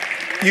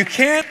You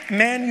can't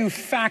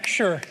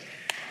manufacture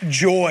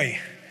joy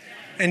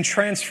and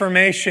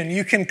transformation.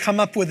 You can come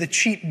up with a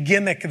cheap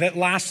gimmick that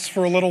lasts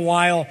for a little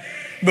while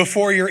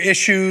before your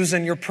issues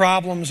and your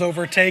problems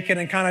overtake it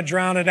and kind of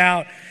drown it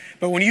out.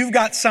 But when you've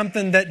got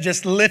something that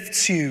just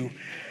lifts you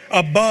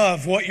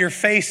above what you're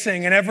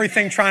facing and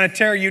everything trying to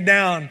tear you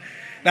down,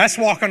 that's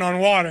walking on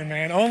water,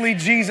 man. Only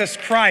Jesus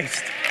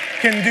Christ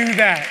can do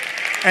that.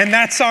 And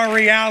that's our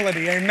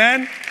reality.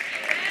 Amen?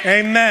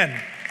 Amen.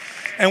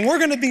 And we're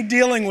going to be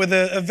dealing with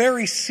a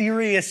very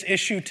serious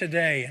issue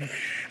today. And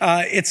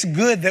it's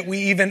good that we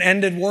even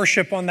ended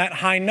worship on that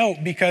high note,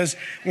 because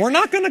we're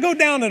not going to go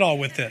down at all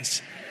with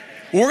this.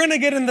 We're going to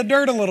get in the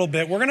dirt a little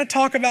bit. We're going to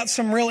talk about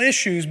some real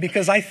issues,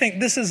 because I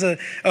think this is a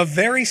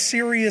very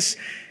serious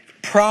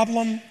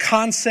problem,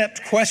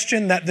 concept,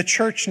 question that the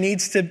church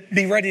needs to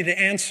be ready to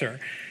answer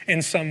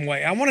in some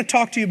way. I want to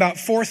talk to you about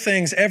 4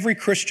 things every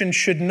Christian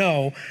should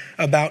know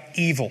about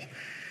evil.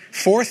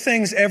 4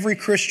 things every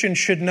Christian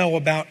should know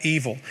about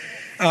evil.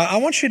 I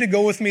want you to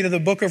go with me to the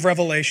book of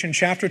Revelation,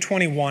 chapter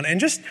 21, and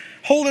just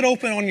hold it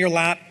open on your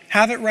lap.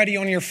 Have it ready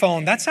on your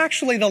phone. That's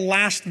actually the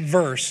last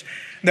verse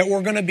that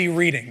we're going to be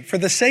reading. For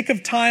the sake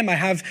of time, I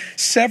have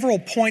several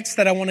points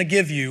that I want to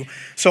give you.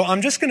 So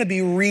I'm just going to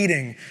be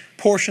reading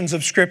portions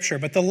of Scripture.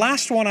 But the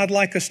last one I'd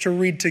like us to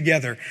read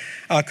together,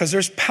 because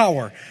there's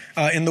power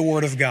in the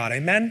Word of God.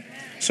 Amen?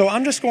 So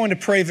I'm just going to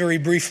pray very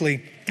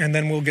briefly, and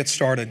then we'll get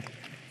started.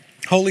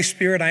 Holy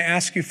Spirit, I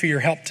ask you for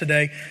your help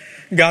today.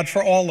 God,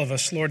 for all of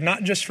us, Lord,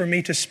 not just for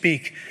me to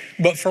speak,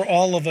 but for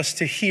all of us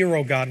to hear,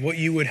 oh God, what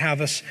you would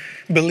have us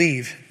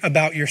believe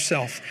about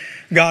yourself.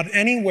 God,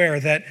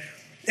 anywhere that,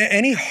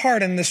 any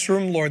heart in this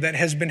room, Lord, that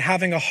has been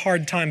having a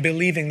hard time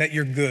believing that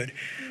you're good.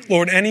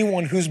 Lord,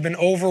 anyone who's been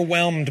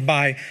overwhelmed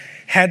by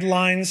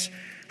headlines,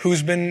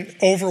 who's been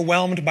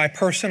overwhelmed by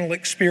personal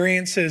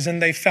experiences,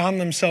 and they found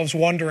themselves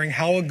wondering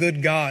how a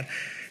good God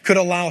could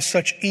allow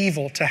such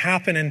evil to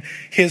happen in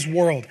his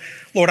world.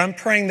 Lord, I'm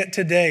praying that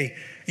today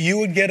you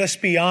would get us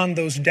beyond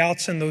those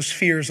doubts and those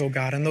fears, oh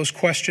God, and those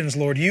questions,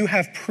 Lord. You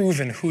have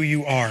proven who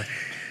you are.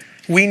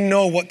 We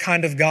know what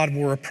kind of God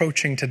we're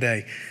approaching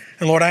today.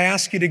 And Lord, I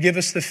ask you to give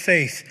us the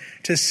faith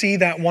to see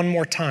that one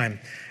more time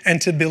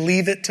and to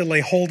believe it, to lay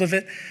hold of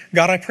it.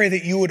 God, I pray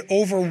that you would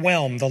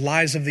overwhelm the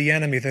lies of the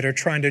enemy that are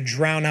trying to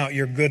drown out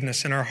your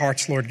goodness in our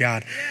hearts, Lord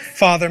God.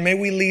 Father, may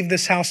we leave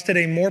this house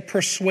today more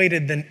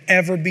persuaded than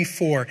ever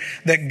before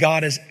that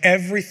God is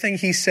everything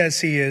he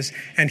says he is,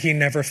 and he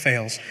never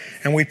fails.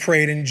 And we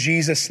pray it in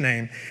Jesus'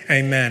 name.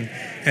 Amen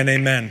and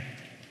amen.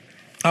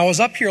 I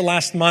was up here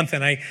last month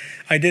and I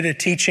did a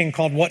teaching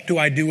called What Do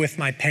I Do With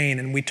My Pain?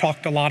 And we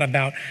talked a lot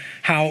about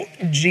how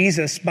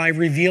Jesus, by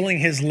revealing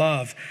his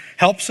love,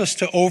 helps us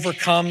to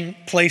overcome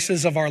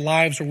places of our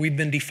lives where we've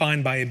been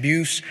defined by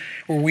abuse,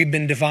 where we've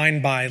been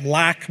defined by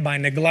lack, by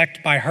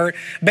neglect, by hurt,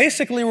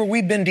 basically where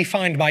we've been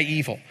defined by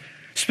evil.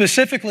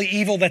 Specifically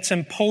evil that's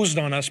imposed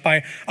on us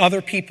by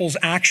other people's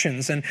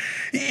actions. And,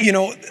 you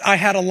know, I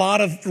had a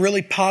lot of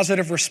really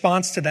positive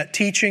response to that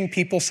teaching.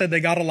 People said they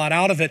got a lot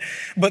out of it.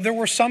 But there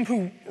were some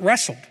who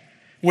wrestled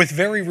with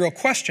very real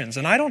questions.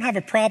 And I don't have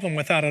a problem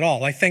with that at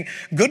all. I think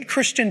good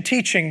Christian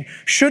teaching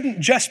shouldn't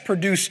just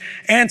produce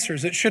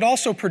answers. It should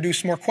also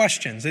produce more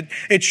questions.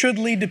 It should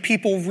lead to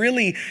people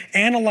really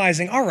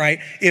analyzing, all right,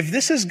 if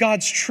this is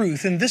God's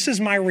truth and this is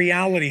my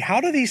reality,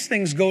 how do these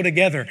things go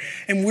together?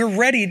 And we're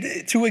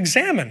ready to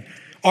examine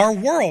our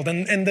world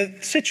and the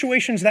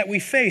situations that we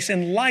face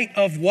in light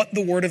of what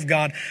the Word of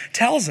God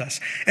tells us.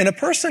 And a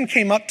person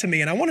came up to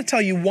me, and I want to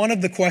tell you one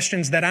of the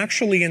questions that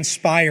actually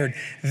inspired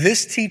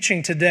this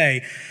teaching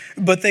today.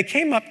 But they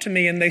came up to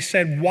me and they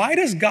said, why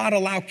does God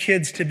allow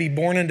kids to be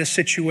born into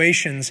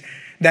situations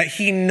that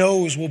he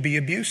knows will be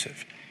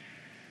abusive?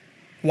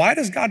 Why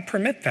does God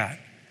permit that?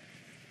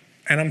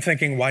 And I'm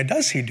thinking, why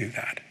does he do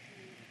that?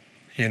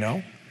 You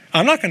know?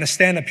 I'm not going to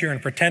stand up here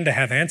and pretend to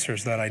have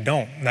answers that I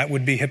don't. That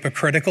would be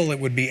hypocritical. It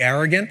would be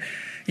arrogant.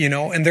 You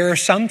know, and there are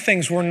some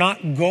things we're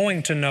not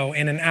going to know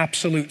in an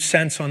absolute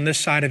sense on this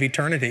side of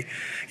eternity.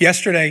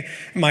 Yesterday,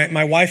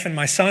 my wife and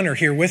my son are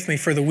here with me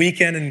for the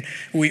weekend, and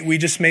we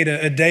just made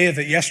a day of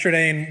it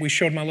yesterday, and we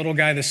showed my little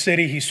guy the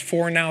city. He's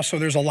 4 now, so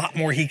there's a lot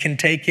more he can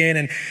take in,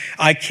 and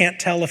I can't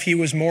tell if he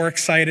was more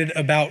excited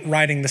about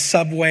riding the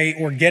subway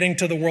or getting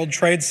to the World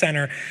Trade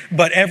Center,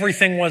 but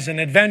everything was an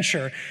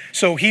adventure.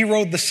 So he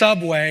rode the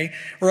subway,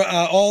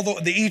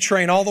 the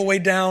E-train all the way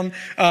down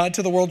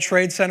to the World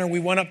Trade Center. We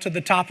went up to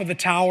the top of the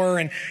tower,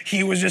 and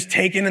he was just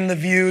taking in the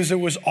views. It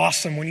was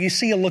awesome. When you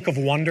see a look of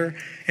wonder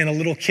in a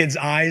little kid's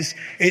eyes,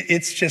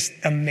 it's just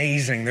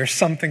amazing. There's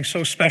something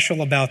so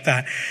special about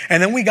that.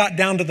 And then we got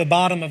down to the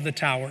bottom of the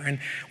tower, and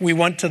we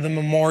went to the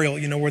memorial,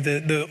 you know, where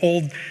the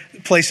old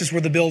places where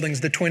the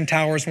buildings, the Twin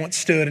Towers once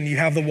stood, and you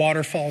have the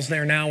waterfalls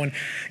there now. And,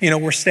 you know,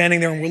 we're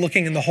standing there and we're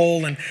looking in the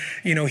hole, and,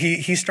 you know,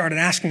 he started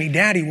asking me,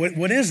 Daddy,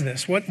 what is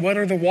this? What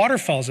are the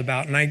waterfalls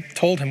about? And I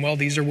told him, well,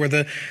 these are where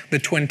the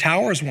Twin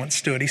Towers once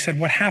stood. He said,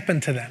 what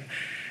happened to them?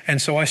 And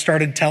so I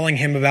started telling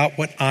him about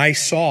what I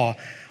saw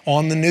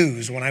on the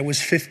news when I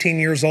was 15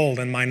 years old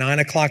in my 9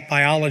 o'clock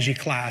biology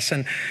class,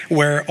 and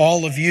where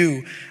all of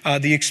you,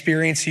 the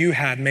experience you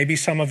had, maybe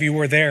some of you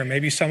were there,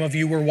 maybe some of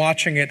you were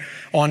watching it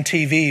on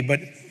TV, but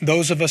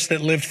those of us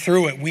that lived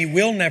through it, we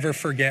will never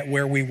forget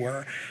where we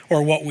were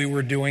or what we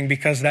were doing,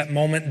 because that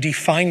moment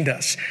defined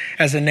us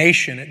as a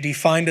nation. It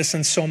defined us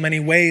in so many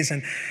ways.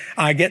 And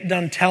I get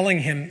done telling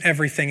him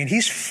everything, and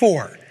he's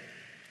four,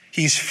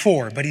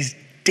 but he's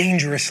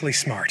dangerously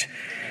smart.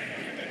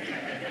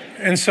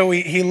 And so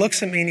he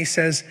looks at me and he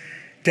says,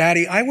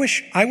 Daddy, I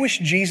wish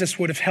Jesus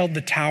would have held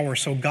the tower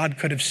so God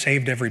could have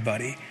saved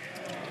everybody,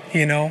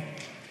 you know?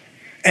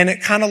 And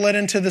it kind of led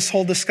into this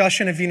whole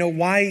discussion of,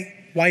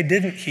 why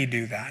didn't he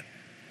do that?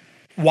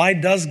 Why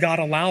does God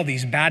allow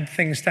these bad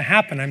things to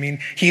happen? I mean,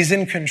 he's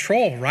in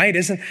control, right?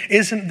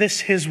 Isn't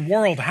this his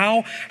world?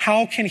 How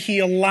can he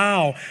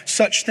allow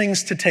such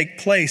things to take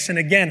place? And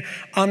again,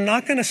 I'm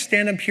not going to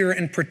stand up here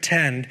and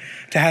pretend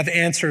to have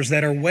answers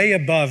that are way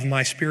above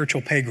my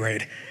spiritual pay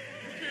grade,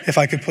 if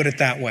I could put it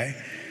that way.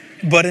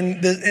 But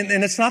and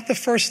it's not the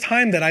first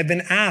time that I've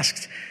been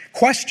asked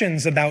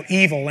questions about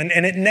evil, and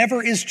it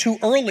never is too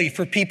early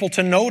for people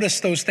to notice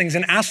those things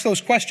and ask those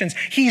questions.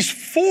 He's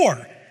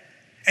four,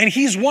 and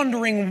he's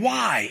wondering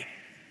why.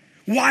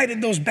 Why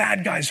did those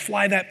bad guys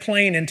fly that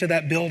plane into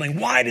that building?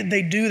 Why did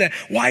they do that?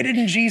 Why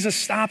didn't Jesus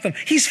stop them?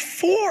 He's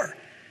four,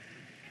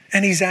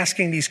 and he's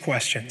asking these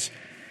questions.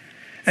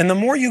 And the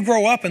more you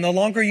grow up and the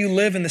longer you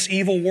live in this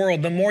evil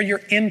world, the more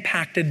you're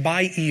impacted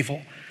by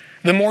evil.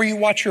 The more you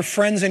watch your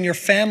friends and your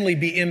family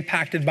be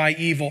impacted by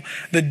evil,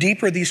 the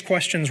deeper these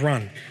questions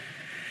run.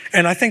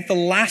 And I think the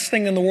last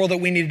thing in the world that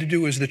we need to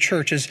do as the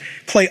church is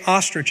play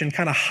ostrich and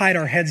kind of hide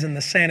our heads in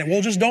the sand.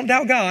 Well, just don't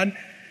doubt God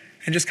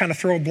and just kind of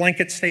throw a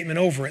blanket statement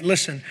over it.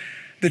 Listen,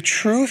 the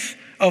truth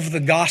of the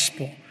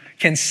gospel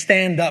can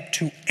stand up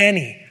to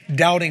any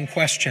doubting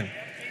question.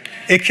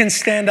 It can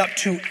stand up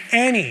to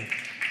any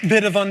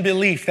bit of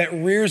unbelief that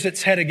rears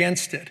its head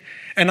against it.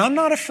 And I'm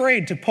not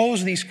afraid to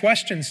pose these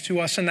questions to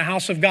us in the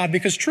house of God,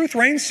 because truth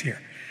reigns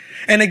here.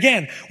 And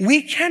again,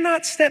 we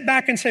cannot step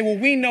back and say, well,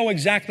 we know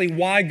exactly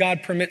why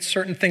God permits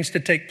certain things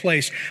to take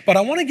place. But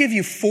I want to give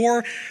you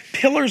 4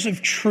 pillars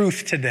of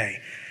truth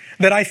today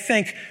that I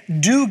think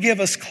do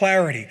give us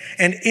clarity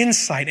and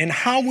insight in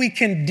how we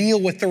can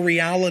deal with the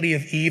reality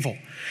of evil.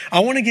 I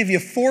want to give you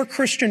 4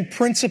 Christian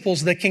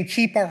principles that can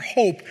keep our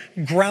hope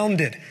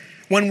grounded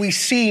when we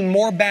see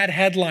more bad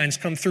headlines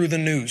come through the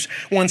news,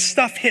 when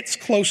stuff hits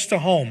close to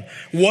home.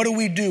 What do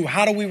we do?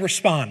 How do we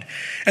respond?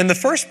 And the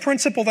first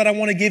principle that I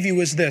want to give you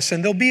is this,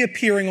 and they'll be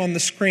appearing on the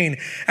screen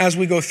as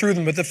we go through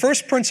them. But the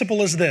first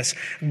principle is this: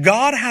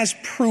 God has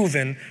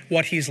proven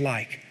what he's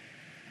like.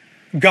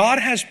 God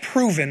has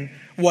proven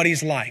what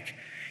he's like.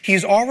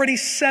 He's already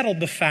settled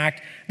the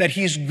fact that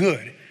he's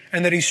good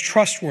and that he's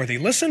trustworthy.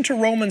 Listen to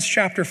Romans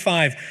chapter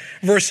 5,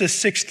 verses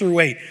 6 through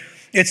 8.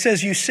 It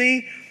says, you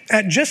see,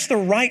 at just the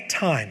right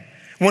time,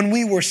 when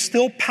we were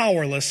still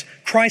powerless,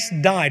 Christ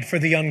died for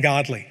the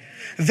ungodly.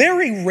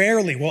 Very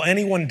rarely will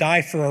anyone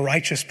die for a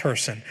righteous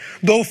person,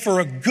 though for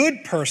a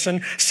good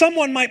person,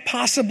 someone might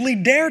possibly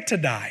dare to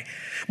die.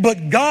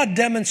 But God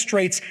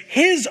demonstrates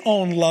his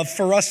own love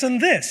for us in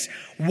this: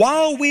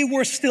 while we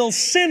were still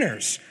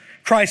sinners,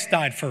 Christ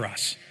died for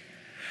us.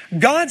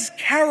 God's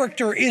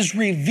character is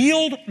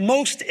revealed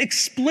most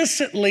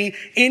explicitly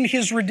in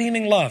his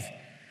redeeming love.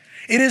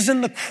 It is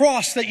in the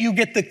cross that you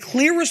get the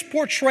clearest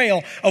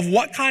portrayal of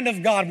what kind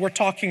of God we're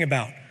talking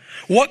about.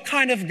 What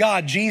kind of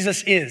God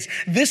Jesus is.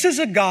 This is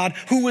a God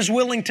who was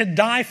willing to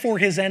die for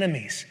his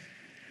enemies.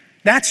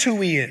 That's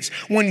who he is.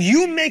 When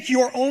you make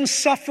your own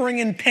suffering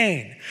and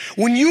pain,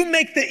 when you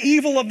make the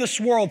evil of this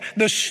world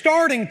the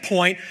starting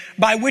point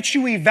by which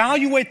you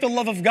evaluate the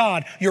love of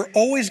God, you're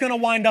always going to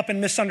wind up in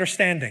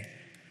misunderstanding.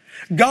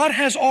 God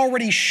has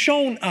already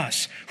shown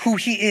us who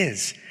he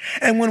is.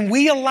 And when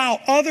we allow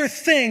other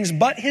things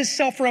but his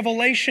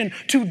self-revelation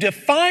to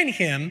define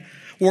him,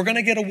 we're going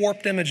to get a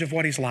warped image of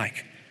what he's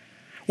like.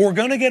 We're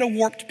going to get a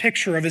warped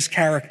picture of his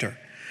character.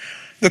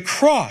 The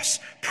cross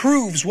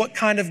proves what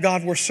kind of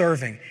God we're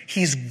serving.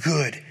 He's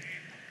good.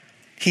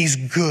 He's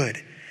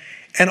good.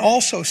 And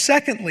also,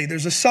 secondly,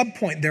 there's a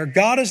subpoint there.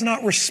 God is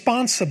not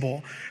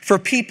responsible for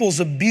people's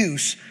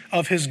abuse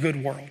of his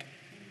good world.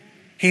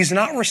 He's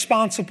not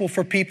responsible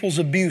for people's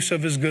abuse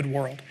of his good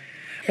world.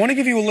 I want to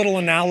give you a little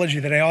analogy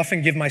that I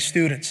often give my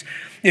students.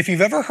 If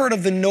you've ever heard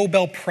of the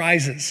Nobel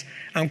Prizes,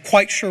 I'm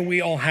quite sure we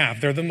all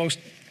have. They're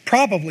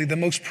probably the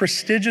most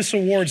prestigious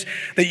awards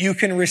that you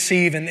can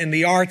receive in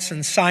the arts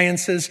and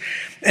sciences.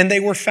 And they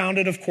were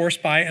founded, of course,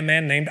 by a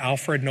man named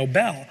Alfred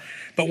Nobel.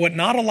 But what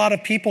not a lot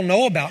of people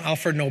know about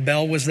Alfred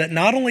Nobel was that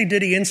not only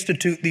did he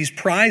institute these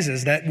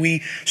prizes that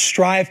we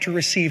strive to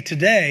receive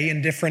today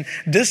in different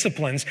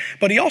disciplines,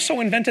 but he also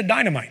invented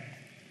dynamite.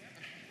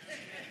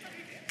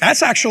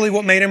 That's actually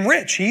what made him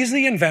rich. He's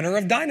the inventor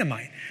of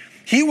dynamite.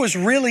 He was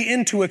really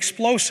into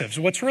explosives.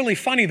 What's really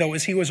funny, though,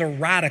 is he was a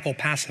radical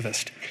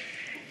pacifist.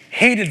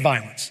 Hated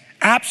violence,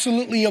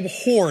 absolutely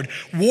abhorred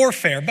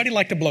warfare, but he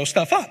liked to blow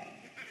stuff up,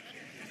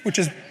 which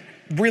is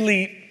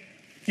really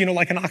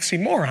like an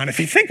oxymoron if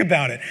you think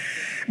about it.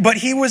 But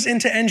he was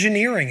into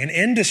engineering and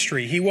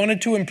industry. He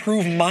wanted to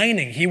improve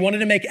mining. He wanted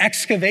to make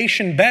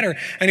excavation better.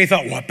 And he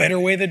thought, what better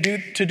way to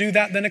do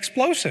that than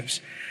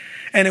explosives?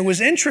 And it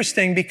was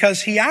interesting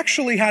because he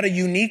actually had a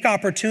unique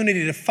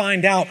opportunity to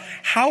find out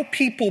how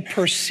people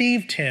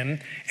perceived him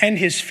and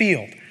his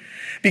field.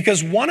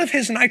 Because one of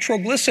his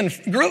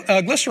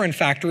nitroglycerin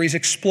factories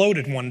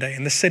exploded one day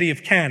in the city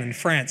of Cannes in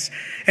France,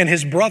 and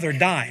his brother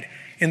died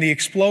in the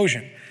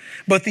explosion.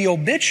 But the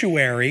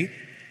obituary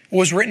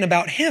was written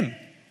about him,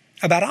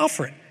 about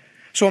Alfred.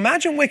 So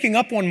imagine waking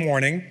up one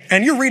morning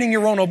and you're reading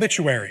your own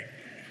obituary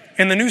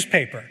in the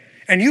newspaper,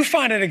 and you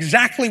find out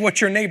exactly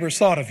what your neighbors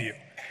thought of you.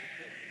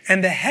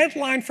 And the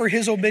headline for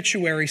his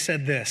obituary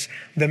said this: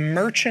 "The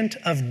merchant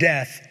of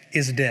death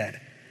is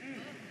dead."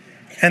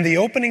 And the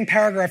opening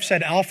paragraph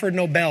said, Alfred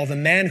Nobel, the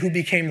man who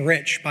became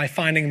rich by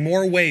finding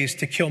more ways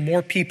to kill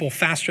more people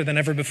faster than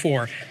ever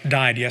before,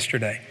 died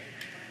yesterday.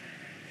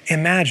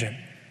 Imagine,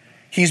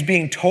 he's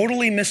being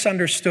totally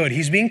misunderstood.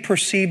 He's being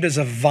perceived as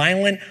a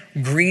violent,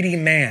 greedy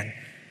man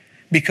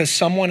because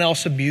someone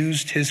else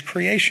abused his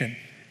creation.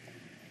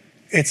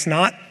 It's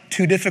not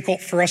too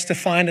difficult for us to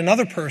find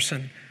another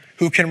person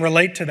who can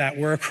relate to that,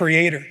 where a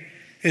creator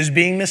is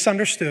being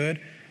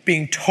misunderstood,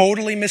 being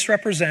totally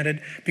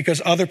misrepresented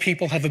because other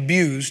people have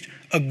abused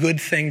a good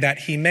thing that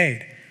he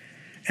made.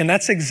 And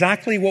that's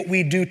exactly what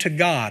we do to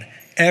God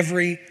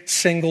every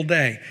single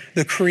day.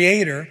 The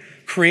creator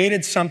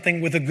created something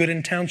with a good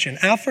intention.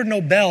 Alfred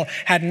Nobel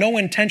had no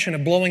intention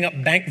of blowing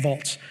up bank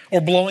vaults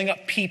or blowing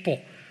up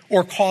people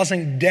or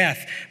causing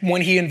death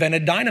when he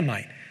invented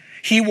dynamite.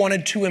 He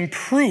wanted to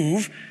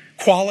improve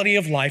quality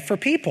of life for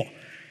people.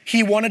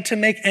 He wanted to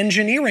make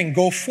engineering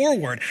go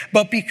forward.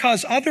 But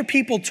because other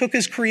people took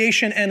his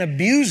creation and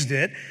abused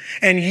it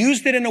and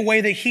used it in a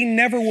way that he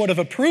never would have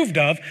approved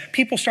of,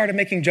 people started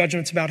making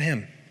judgments about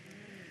him.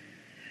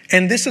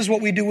 And this is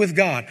what we do with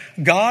God.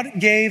 God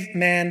gave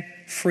man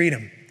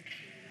freedom.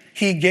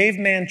 He gave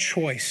man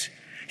choice.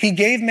 He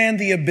gave man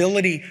the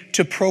ability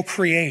to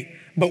procreate,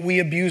 but we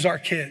abuse our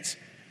kids.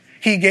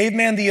 He gave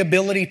man the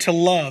ability to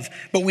love,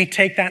 but we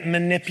take that and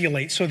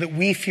manipulate so that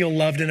we feel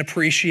loved and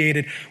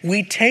appreciated.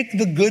 We take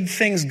the good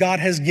things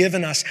God has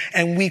given us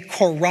and we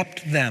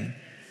corrupt them.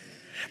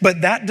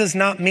 But that does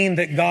not mean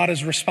that God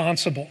is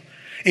responsible.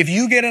 If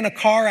you get in a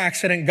car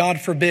accident,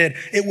 God forbid,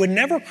 it would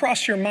never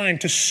cross your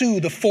mind to sue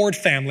the Ford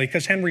family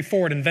because Henry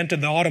Ford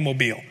invented the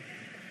automobile.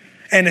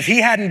 And if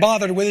he hadn't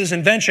bothered with his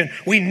invention,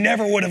 we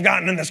never would have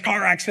gotten in this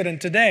car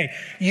accident today.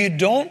 You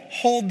don't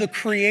hold the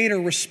Creator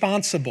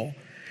responsible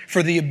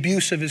for the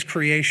abuse of his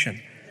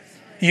creation.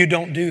 You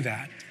don't do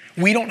that.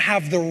 We don't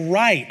have the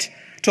right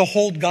to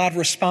hold God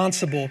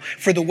responsible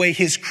for the way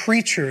his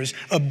creatures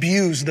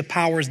abuse the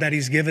powers that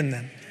he's given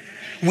them.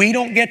 We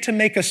don't get to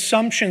make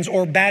assumptions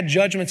or bad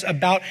judgments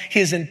about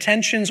his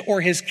intentions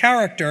or his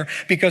character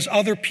because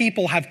other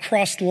people have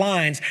crossed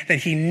lines that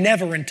he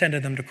never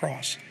intended them to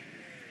cross.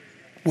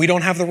 We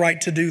don't have the right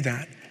to do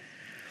that.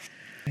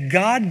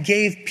 God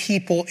gave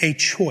people a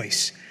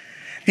choice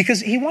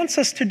because he wants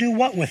us to do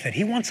what with it?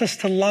 He wants us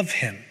to love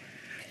him.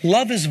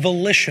 Love is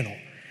volitional.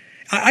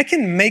 I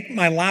can make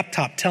my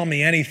laptop tell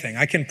me anything.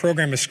 I can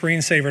program a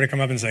screensaver to come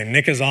up and say,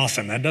 Nick is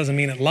awesome. That doesn't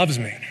mean it loves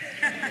me.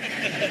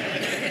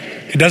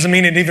 It doesn't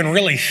mean it even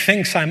really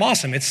thinks I'm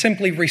awesome. It's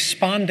simply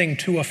responding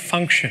to a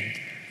function.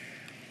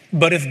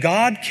 But if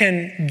God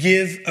can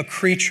give a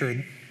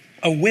creature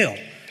a will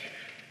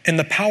and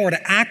the power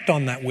to act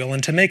on that will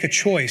and to make a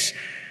choice,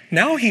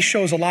 now he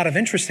shows a lot of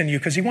interest in you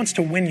because he wants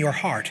to win your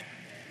heart.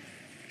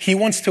 He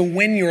wants to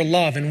win your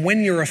love and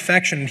win your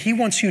affection. He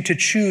wants you to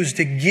choose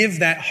to give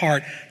that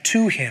heart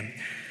to him.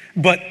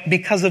 But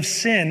because of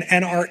sin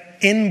and our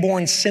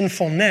inborn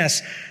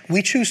sinfulness,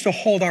 we choose to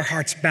hold our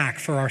hearts back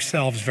for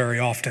ourselves very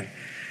often.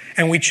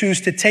 And we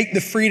choose to take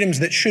the freedoms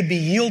that should be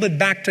yielded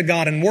back to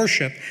God in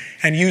worship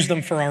and use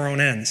them for our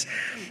own ends.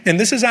 And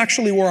this is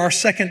actually where our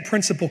second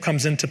principle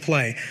comes into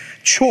play.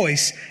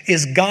 Choice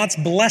is God's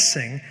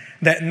blessing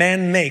that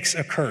man makes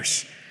a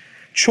curse.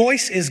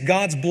 Choice is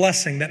God's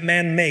blessing that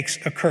man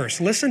makes a curse.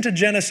 Listen to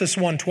Genesis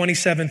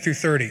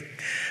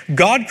 1:27-30.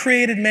 God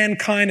created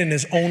mankind in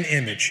his own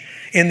image.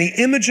 In the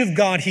image of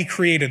God, he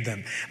created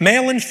them.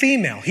 Male and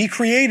female, he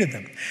created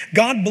them.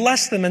 God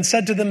blessed them and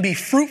said to them, be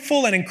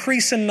fruitful and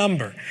increase in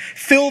number.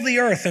 Fill the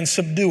earth and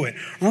subdue it.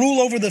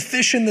 Rule over the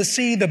fish in the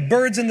sea, the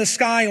birds in the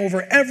sky,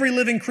 over every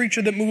living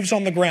creature that moves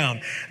on the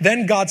ground.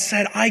 Then God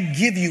said, I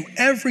give you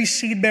every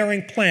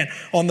seed-bearing plant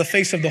on the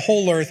face of the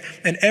whole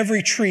earth and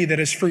every tree that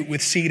has fruit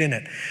with seed in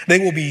it. They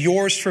will be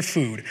yours for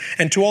food.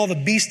 And to all the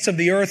beasts of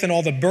the earth and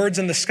all the birds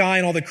in the sky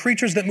and all the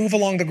creatures that move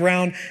along the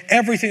ground,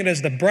 everything that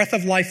has the breath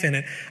of life in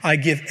it, I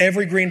give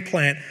every green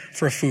plant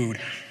for food.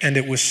 And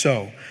it was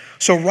so.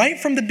 So right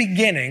from the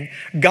beginning,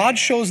 God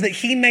shows that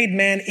he made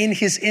man in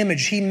his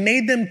image. He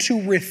made them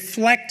to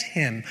reflect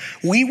him.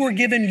 We were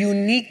given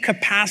unique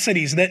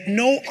capacities that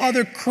no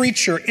other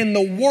creature in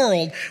the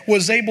world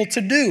was able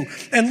to do.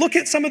 And look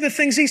at some of the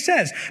things he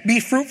says. Be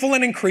fruitful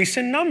and increase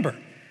in number.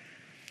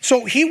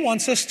 So he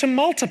wants us to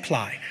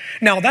multiply.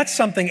 Now, that's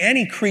something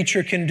any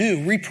creature can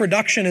do.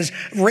 Reproduction is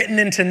written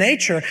into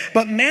nature,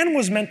 but man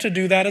was meant to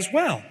do that as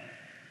well.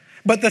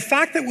 But the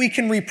fact that we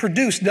can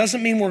reproduce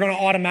doesn't mean we're going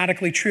to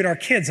automatically treat our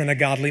kids in a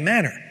godly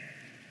manner.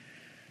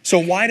 So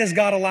why does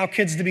God allow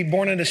kids to be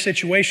born into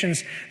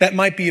situations that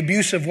might be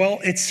abusive? Well,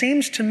 it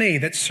seems to me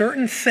that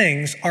certain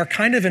things are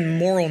kind of in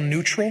moral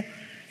neutral,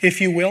 if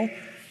you will.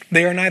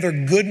 They are neither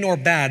good nor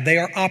bad. They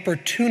are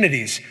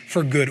opportunities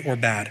for good or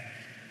bad.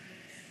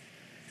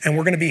 And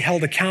we're going to be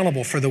held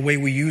accountable for the way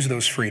we use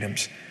those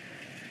freedoms.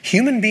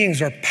 Human beings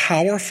are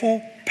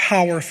powerful,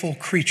 powerful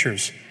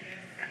creatures.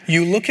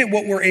 You look at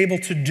what we're able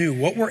to do,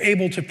 what we're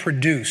able to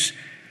produce,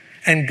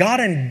 and God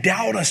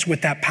endowed us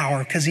with that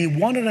power because he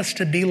wanted us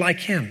to be like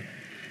him.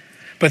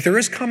 But there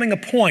is coming a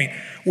point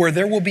where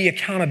there will be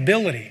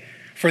accountability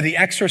for the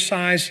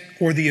exercise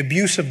or the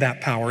abuse of that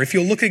power. If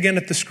you'll look again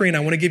at the screen, I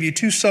want to give you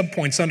 2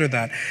 subpoints under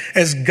that.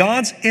 As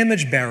God's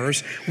image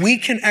bearers, we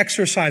can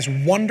exercise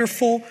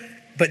wonderful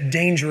but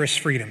dangerous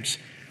freedoms.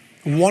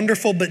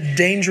 Wonderful but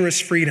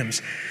dangerous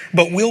freedoms.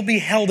 But we'll be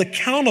held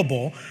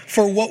accountable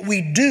for what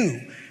we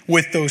do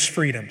with those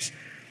freedoms.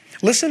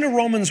 Listen to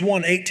Romans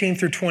 1, 18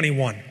 through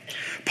 21.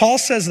 Paul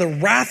says the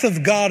wrath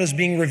of God is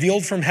being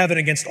revealed from heaven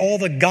against all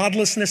the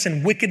godlessness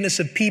and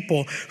wickedness of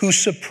people who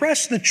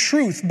suppress the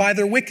truth by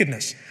their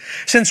wickedness.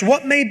 Since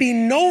what may be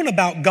known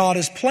about God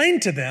is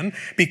plain to them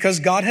because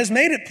God has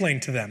made it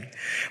plain to them.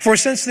 For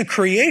since the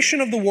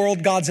creation of the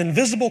world, God's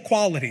invisible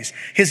qualities,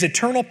 his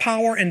eternal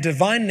power and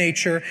divine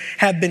nature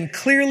have been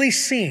clearly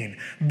seen,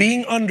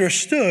 being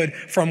understood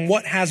from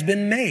what has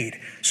been made,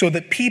 so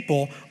that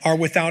people are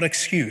without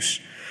excuse.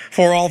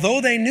 For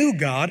although they knew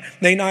God,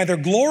 they neither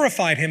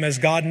glorified him as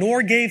God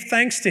nor gave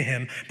thanks to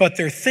him, but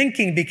their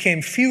thinking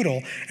became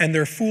futile and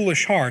their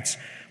foolish hearts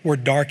were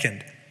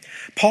darkened.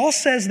 Paul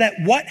says that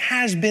what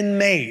has been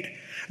made,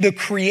 the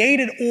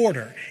created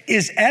order,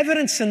 is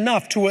evidence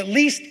enough to at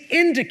least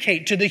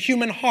indicate to the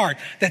human heart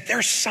that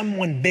there's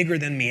someone bigger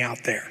than me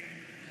out there.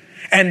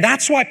 And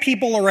that's why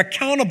people are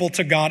accountable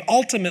to God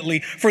ultimately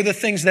for the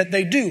things that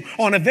they do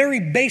on a very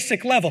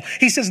basic level.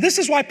 He says this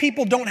is why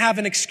people don't have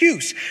an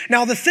excuse.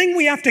 Now, the thing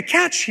we have to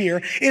catch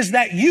here is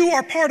that you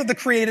are part of the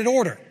created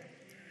order.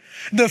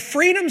 The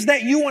freedoms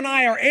that you and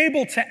I are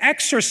able to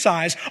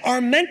exercise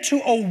are meant to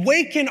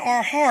awaken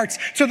our hearts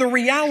to the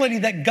reality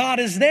that God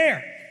is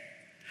there.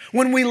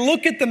 When we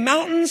look at the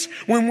mountains,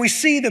 when we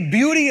see the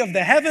beauty of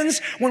the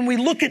heavens, when we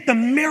look at the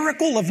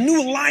miracle of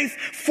new life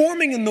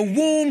forming in the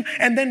womb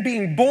and then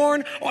being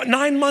born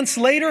 9 months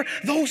later,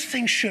 those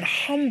things should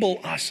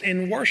humble us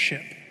in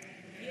worship.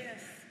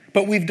 Yes.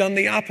 But we've done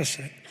the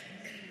opposite.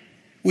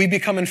 We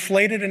become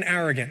inflated and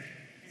arrogant,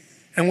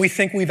 and we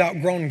think we've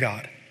outgrown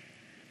God.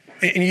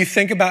 And you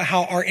think about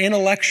how our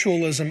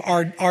intellectualism,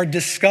 our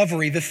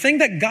discovery, the thing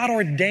that God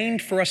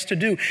ordained for us to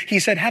do,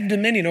 he said, have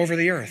dominion over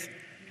the earth.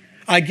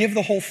 I give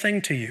the whole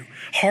thing to you.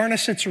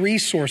 Harness its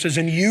resources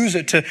and use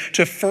it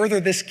to further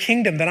this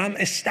kingdom that I'm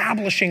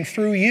establishing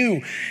through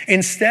you.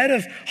 Instead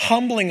of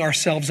humbling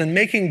ourselves and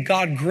making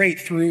God great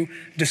through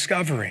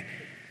discovery,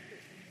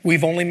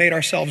 we've only made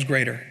ourselves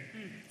greater.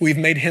 We've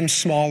made him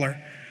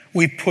smaller.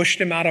 We've pushed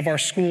him out of our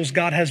schools.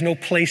 God has no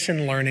place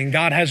in learning.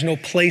 God has no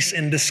place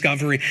in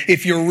discovery.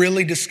 If you're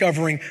really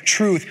discovering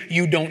truth,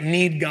 you don't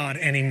need God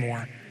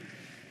anymore.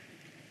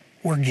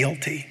 We're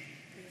guilty.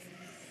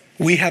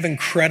 We have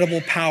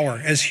incredible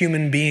power as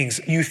human beings.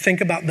 You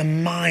think about the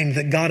mind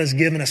that God has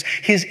given us.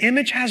 His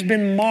image has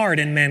been marred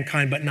in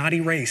mankind, but not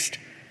erased.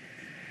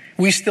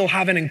 We still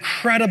have an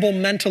incredible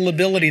mental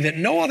ability that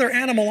no other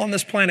animal on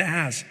this planet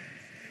has.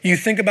 You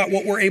think about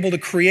what we're able to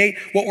create,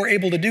 what we're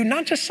able to do,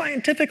 not just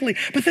scientifically,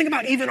 but think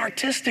about even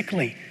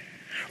artistically.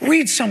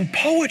 Read some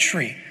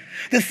poetry.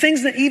 The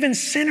things that even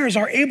sinners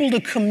are able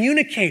to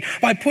communicate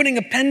by putting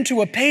a pen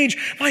to a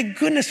page. My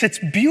goodness, it's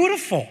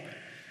beautiful.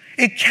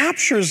 It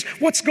captures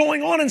what's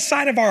going on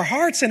inside of our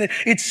hearts, and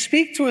it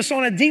speaks to us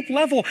on a deep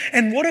level.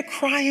 And what a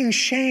crying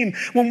shame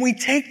when we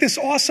take this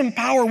awesome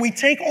power, we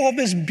take all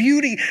this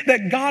beauty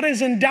that God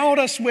has endowed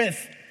us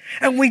with,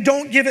 and we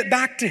don't give it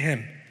back to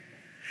him.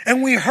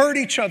 And we hurt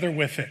each other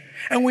with it,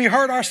 and we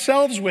hurt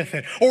ourselves with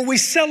it, or we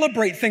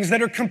celebrate things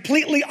that are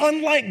completely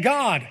unlike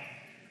God.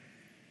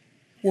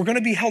 We're going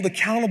to be held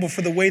accountable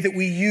for the way that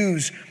we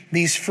use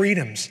these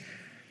freedoms,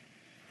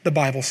 the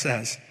Bible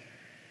says.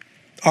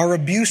 Our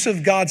abuse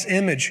of God's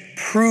image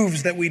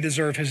proves that we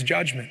deserve his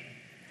judgment.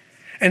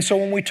 And so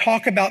when we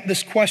talk about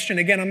this question,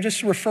 again, I'm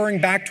just referring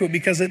back to it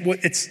because it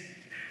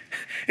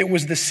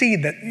was the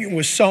seed that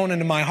was sown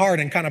into my heart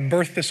and kind of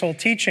birthed this whole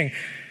teaching.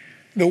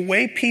 The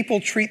way people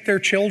treat their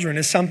children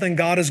is something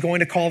God is going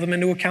to call them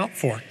into account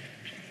for.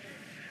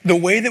 The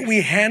way that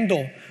we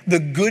handle the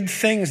good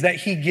things that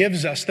he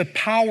gives us, the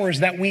powers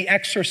that we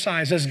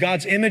exercise as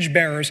God's image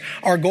bearers,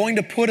 are going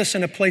to put us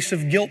in a place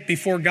of guilt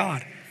before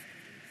God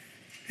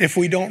if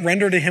we don't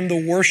render to him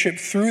the worship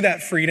through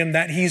that freedom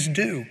that he's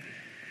due.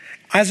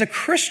 As a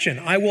Christian,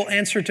 I will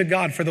answer to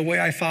God for the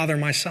way I father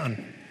my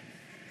son.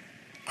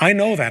 I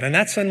know that, and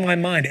that's in my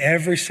mind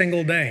every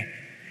single day.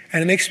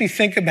 And it makes me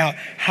think about,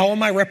 how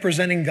am I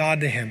representing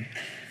God to him?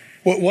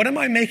 What am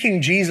I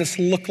making Jesus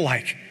look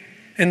like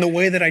in the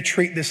way that I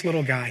treat this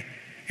little guy,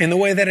 in the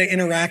way that I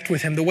interact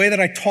with him, the way that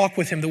I talk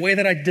with him, the way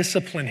that I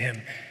discipline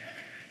him?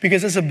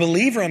 Because as a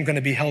believer, I'm going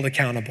to be held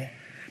accountable.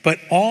 But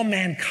all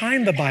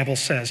mankind, the Bible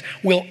says,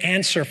 will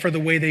answer for the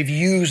way they've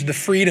used the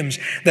freedoms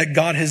that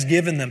God has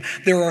given them.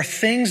 There are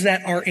things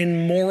that are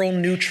in moral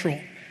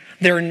neutral.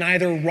 They're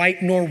neither right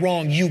nor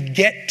wrong. You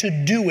get to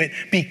do it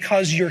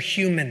because you're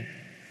human.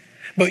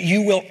 But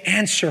you will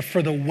answer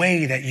for the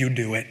way that you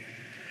do it.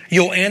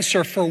 You'll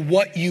answer for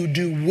what you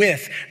do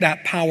with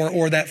that power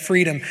or that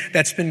freedom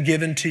that's been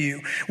given to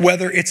you.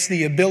 Whether it's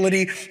the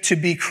ability to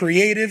be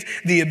creative,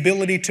 the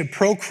ability to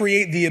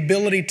procreate, the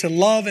ability to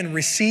love and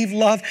receive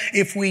love.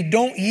 If we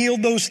don't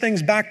yield those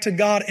things back to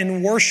God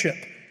in worship,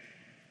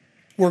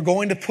 we're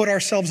going to put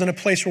ourselves in a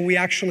place where we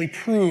actually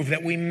prove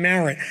that we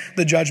merit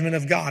the judgment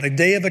of God. A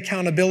day of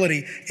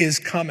accountability is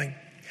coming.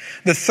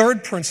 The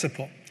third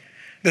principle,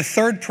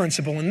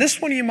 and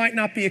this one you might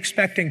not be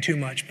expecting too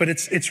much, but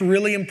it's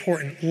really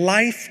important.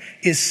 Life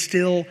is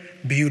still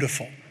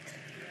beautiful.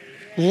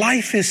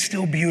 Life is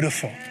still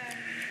beautiful.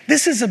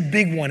 This is a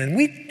big one, and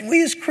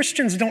we as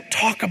Christians don't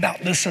talk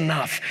about this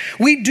enough.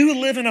 We do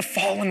live in a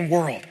fallen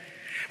world.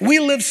 We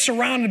live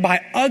surrounded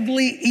by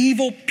ugly,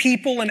 evil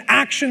people and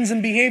actions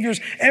and behaviors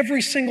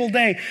every single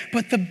day,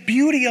 but the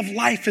beauty of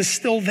life is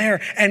still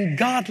there, and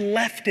God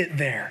left it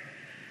there.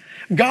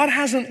 God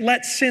hasn't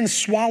let sin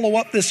swallow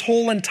up this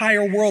whole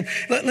entire world.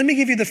 Let me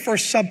give you the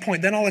first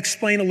subpoint, then I'll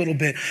explain a little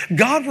bit.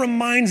 God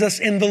reminds us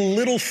in the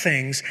little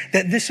things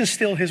that this is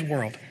still his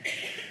world.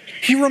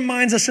 He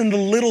reminds us in the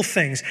little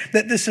things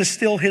that this is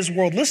still his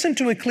world. Listen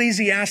to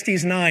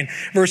Ecclesiastes 9,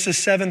 verses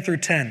 7 through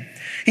 10.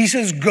 He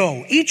says,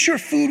 "Go, eat your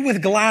food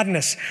with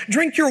gladness.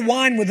 Drink your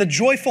wine with a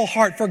joyful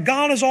heart, for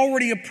God has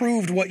already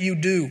approved what you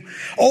do.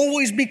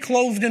 Always be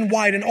clothed in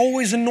white and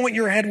always anoint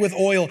your head with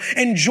oil.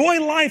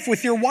 Enjoy life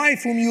with your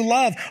wife whom you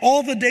love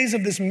all the days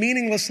of this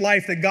meaningless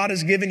life that God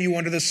has given you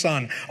under the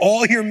sun.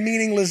 All your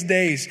meaningless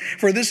days.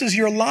 For this is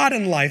your lot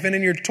in life and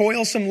in your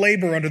toilsome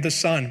labor under the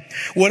sun.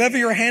 Whatever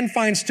your hand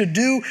finds to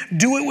do,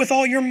 do it with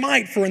all your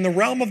might, for in the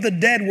realm of the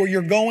dead where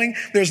you're going,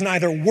 there's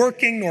neither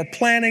working, nor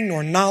planning,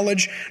 nor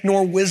knowledge,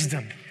 nor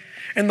wisdom."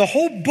 And the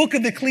whole book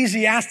of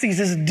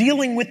Ecclesiastes is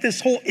dealing with this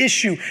whole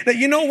issue that,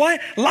 you know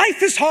what?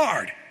 Life is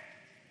hard.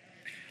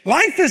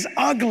 Life is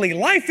ugly.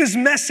 Life is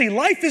messy.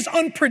 Life is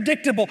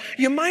unpredictable.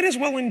 You might as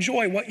well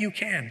enjoy what you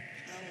can.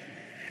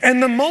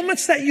 And the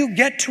moments that you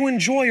get to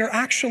enjoy are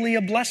actually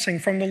a blessing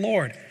from the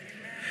Lord.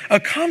 A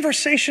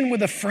conversation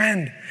with a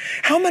friend.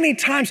 How many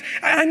times,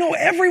 I know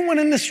everyone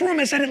in this room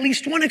has had at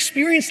least one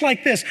experience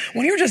like this.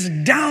 When you're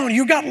just down,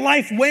 you got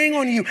life weighing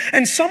on you,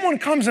 and someone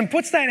comes and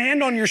puts that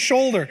hand on your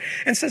shoulder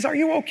and says, "Are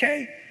you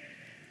okay?"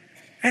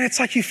 And it's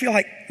like you feel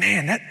like,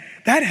 man,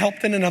 that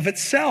helped in and of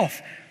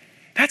itself.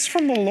 That's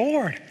from the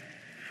Lord.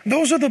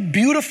 Those are the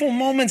beautiful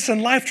moments in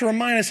life to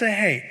remind us that,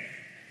 hey,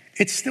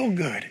 it's still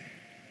good.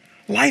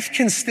 Life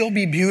can still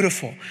be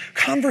beautiful.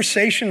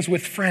 Conversations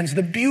with friends,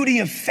 the beauty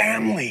of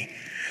family.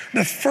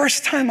 The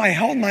first time I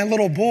held my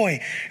little boy,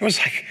 it was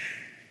like,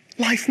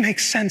 life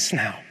makes sense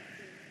now.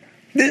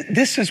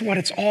 This is what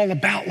it's all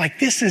about. Like,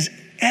 this is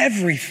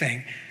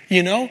everything,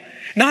 you know?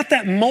 Not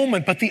that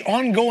moment, but the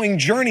ongoing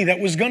journey that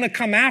was going to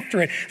come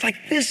after it. It's like,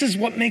 this is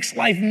what makes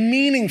life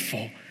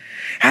meaningful.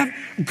 Have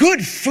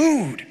good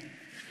food.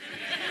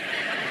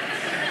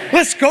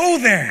 Let's go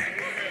there.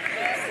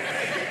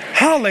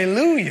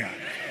 Hallelujah.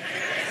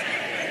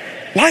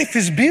 Life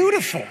is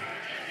beautiful.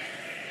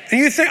 And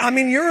you think,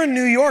 you're in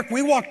New York.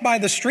 We walked by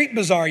the street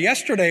bazaar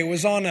yesterday. It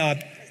was on, I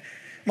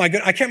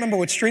can't remember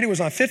what street it was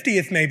on,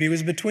 50th maybe. It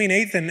was between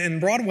 8th and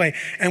Broadway.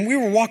 And we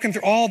were walking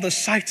through all the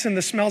sights and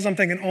the smells. I'm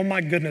thinking, oh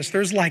my goodness,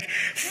 there's like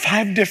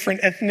 5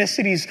 different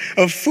ethnicities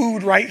of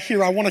food right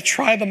here. I want to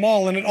try them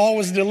all. And it all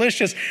was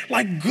delicious.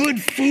 Like, good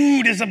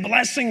food is a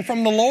blessing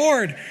from the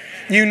Lord,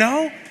 you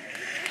know?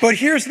 But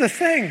here's the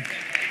thing.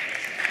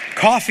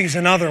 Coffee's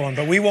another one,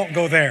 but we won't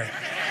go there.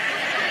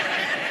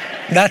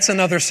 That's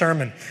another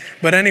sermon.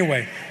 But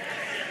anyway,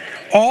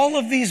 all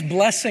of these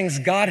blessings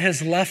God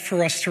has left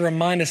for us to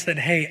remind us that,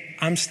 hey,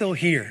 I'm still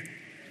here.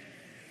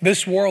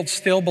 This world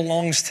still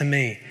belongs to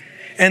me.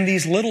 And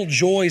these little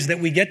joys that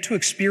we get to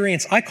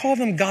experience, I call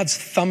them God's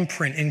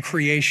thumbprint in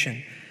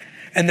creation.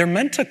 And they're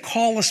meant to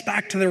call us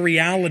back to the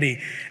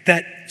reality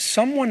that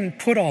someone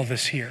put all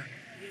this here.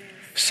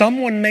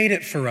 Someone made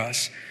it for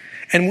us.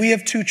 And we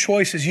have 2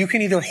 choices. You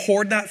can either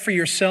hoard that for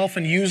yourself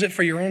and use it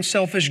for your own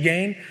selfish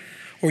gain,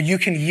 or you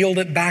can yield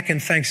it back in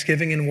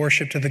thanksgiving and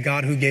worship to the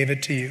God who gave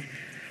it to you.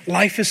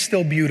 Life is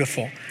still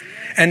beautiful.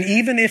 And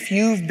even if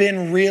you've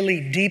been really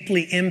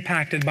deeply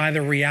impacted by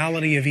the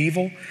reality of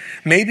evil,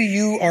 maybe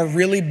you are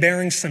really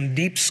bearing some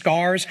deep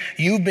scars,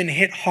 you've been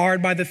hit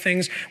hard by the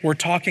things we're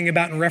talking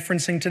about and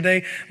referencing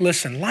today,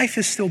 listen, life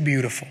is still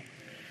beautiful.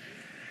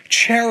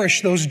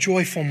 Cherish those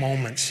joyful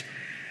moments.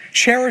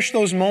 Cherish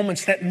those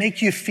moments that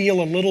make you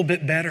feel a little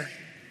bit better.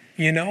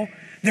 You know,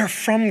 they're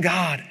from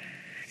God.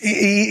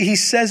 He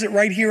says it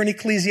right here in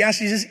Ecclesiastes.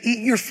 He says, eat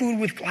your food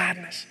with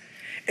gladness.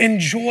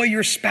 Enjoy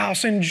your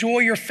spouse, enjoy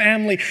your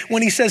family.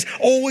 When he says,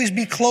 always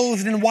be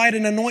clothed in white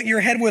and anoint your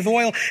head with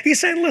oil, he's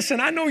saying,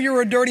 listen, I know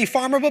you're a dirty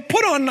farmer, but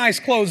put on nice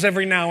clothes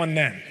every now and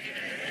then.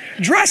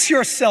 Dress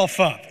yourself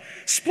up.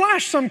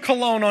 Splash some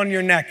cologne on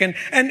your neck and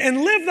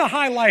live the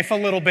high life a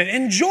little bit.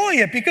 Enjoy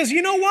it, because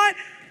you know what?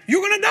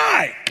 You're going to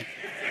die.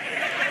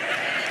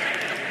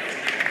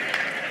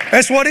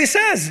 That's what he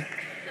says.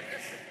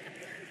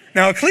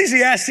 Now,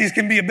 Ecclesiastes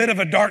can be a bit of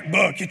a dark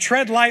book. You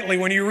tread lightly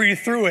when you read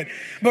through it.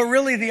 But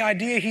really, the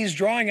idea he's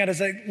drawing at is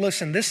that,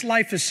 listen, this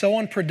life is so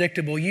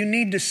unpredictable. You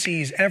need to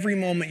seize every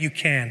moment you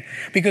can.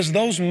 Because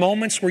those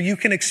moments where you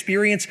can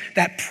experience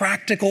that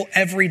practical,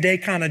 everyday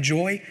kind of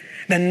joy,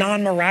 the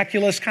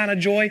non-miraculous kind of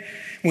joy,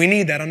 we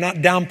need that. I'm not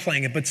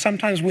downplaying it, but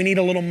sometimes we need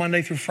a little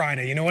Monday through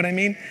Friday. You know what I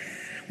mean?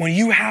 When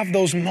you have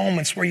those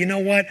moments where, you know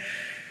what?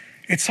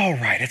 It's all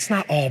right. It's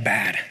not all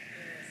bad.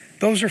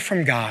 Those are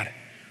from God.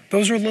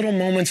 Those are little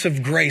moments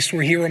of grace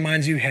where he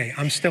reminds you, hey,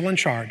 I'm still in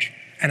charge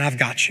and I've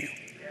got you.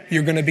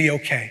 You're going to be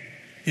okay.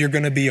 You're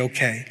going to be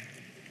okay.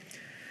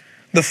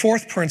 The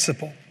fourth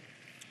principle.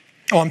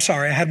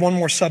 I had one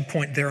more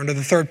subpoint there under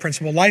the third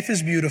principle. Life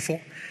is beautiful.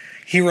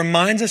 He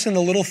reminds us in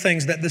the little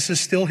things that this is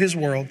still his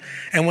world.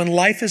 And when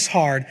life is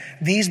hard,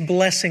 these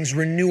blessings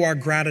renew our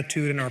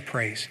gratitude and our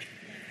praise.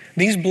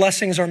 These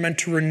blessings are meant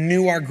to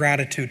renew our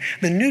gratitude.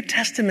 The New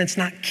Testament's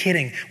not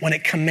kidding when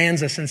it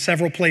commands us in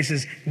several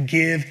places,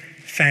 give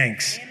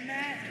thanks.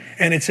 Amen.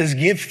 And it says,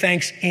 give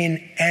thanks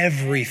in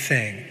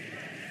everything.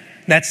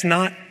 That's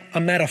not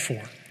a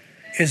metaphor.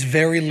 It's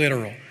very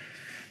literal.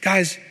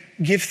 Guys,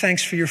 give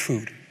thanks for your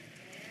food.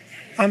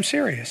 I'm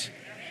serious.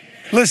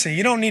 Listen,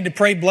 you don't need to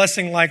pray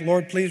blessing like,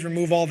 Lord, please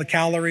remove all the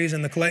calories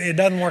and the it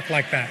doesn't work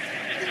like that.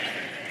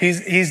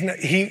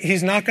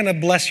 He's not going to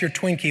bless your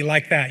Twinkie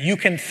like that. You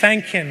can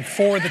thank him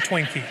for the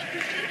Twinkie,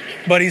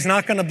 but he's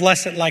not going to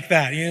bless it like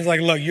that. He's like,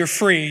 look, you're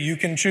free. You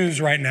can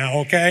choose right now,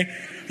 okay?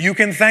 You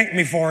can thank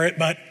me for it,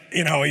 but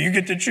you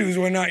get to choose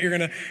whether or not you're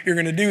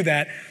going to do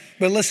that.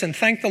 But listen,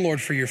 thank the Lord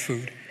for your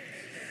food.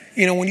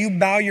 When you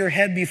bow your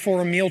head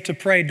before a meal to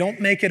pray, don't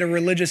make it a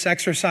religious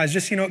exercise.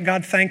 Just,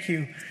 God, thank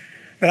you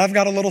that I've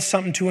got a little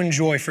something to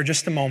enjoy for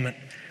just a moment.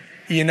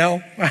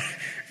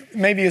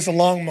 Maybe it's a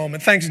long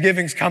moment.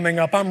 Thanksgiving's coming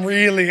up. I'm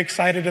really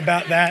excited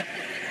about that.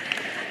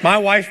 My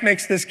wife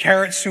makes this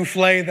carrot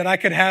souffle that I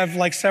could have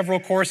like several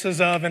courses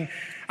of, and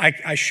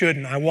I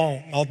shouldn't. I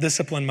won't. I'll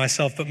discipline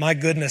myself. But my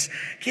goodness,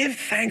 give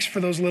thanks for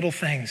those little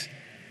things.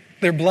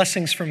 They're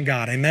blessings from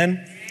God.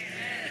 Amen?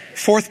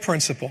 Fourth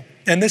principle,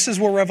 and this is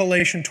where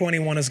Revelation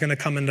 21 is going to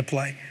come into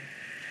play.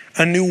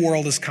 A new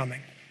world is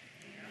coming.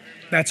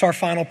 That's our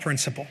final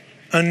principle.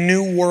 A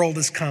new world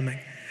is coming.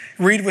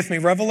 Read with me,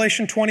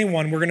 Revelation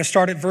 21. We're going to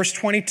start at verse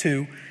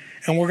 22,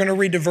 and we're going to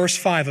read to verse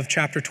 5 of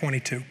chapter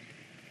 22.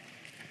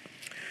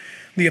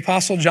 The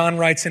Apostle John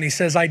writes, and he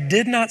says, I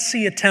did not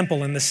see a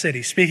temple in the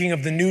city, speaking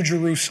of the New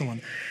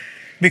Jerusalem,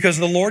 because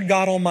the Lord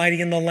God Almighty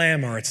and the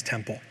Lamb are its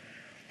temple.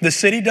 The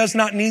city does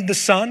not need the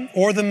sun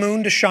or the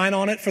moon to shine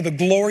on it, for the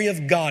glory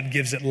of God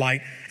gives it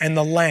light, and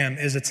the Lamb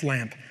is its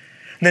lamp.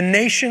 The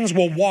nations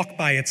will walk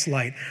by its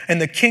light,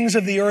 and the kings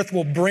of the earth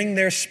will bring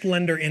their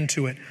splendor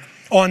into it.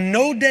 On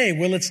no day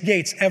will its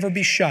gates ever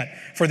be shut,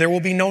 for there will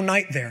be no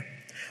night there.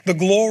 The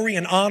glory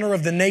and honor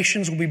of the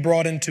nations will be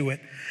brought into it.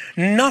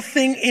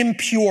 Nothing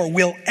impure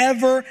will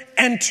ever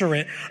enter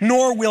it,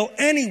 nor will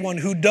anyone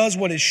who does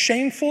what is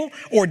shameful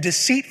or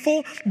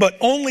deceitful, but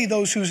only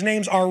those whose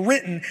names are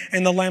written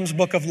in the Lamb's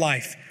book of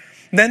life.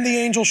 Then the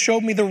angel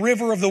showed me the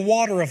river of the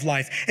water of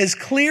life, as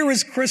clear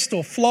as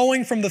crystal,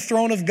 flowing from the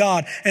throne of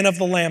God and of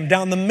the Lamb,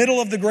 down the middle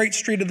of the great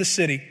street of the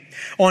city.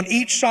 On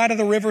each side of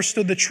the river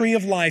stood the tree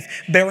of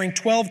life, bearing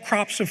 12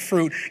 crops of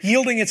fruit,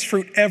 yielding its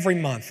fruit every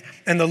month.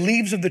 And the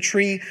leaves of the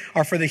tree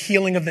are for the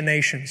healing of the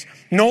nations.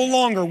 No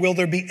longer will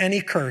there be any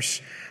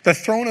curse. The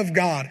throne of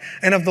God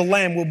and of the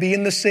Lamb will be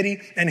in the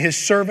city, and his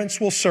servants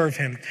will serve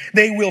him.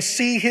 They will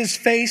see his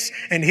face,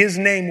 and his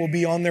name will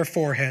be on their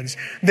foreheads.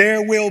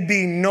 There will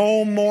be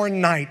no more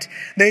night.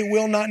 They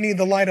will not need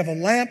the light of a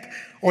lamp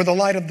or the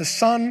light of the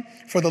sun,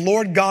 for the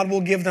Lord God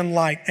will give them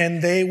light,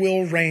 and they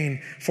will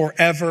reign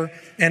forever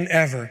and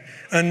ever.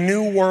 A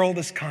new world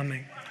is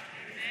coming.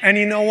 And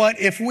you know what?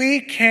 If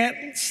we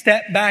can't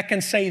step back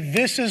and say,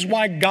 this is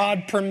why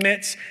God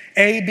permits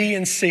A, B,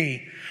 and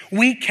C,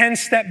 we can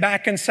step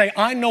back and say,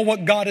 I know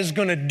what God is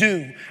going to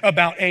do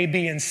about A,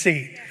 B, and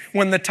C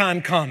when the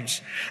time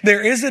comes.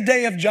 There is a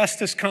day of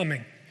justice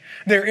coming.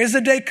 There is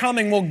a day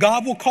coming where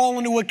God will call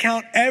into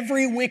account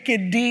every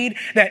wicked deed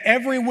that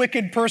every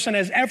wicked person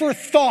has ever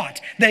thought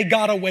they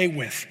got away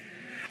with.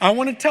 I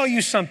want to tell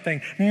you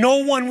something. No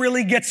one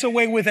really gets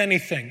away with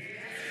anything.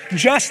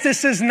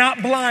 Justice is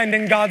not blind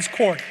in God's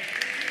court.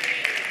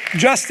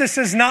 Justice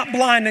is not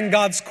blind in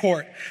God's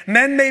court.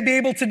 Men may be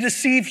able to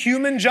deceive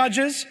human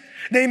judges.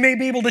 They may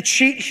be able to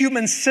cheat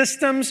human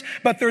systems,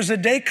 but there's a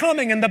day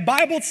coming, and the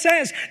Bible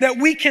says that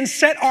we can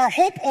set our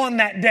hope on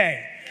that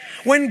day,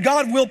 when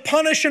God will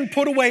punish and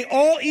put away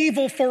all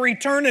evil for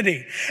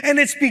eternity. And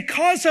it's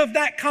because of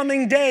that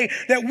coming day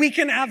that we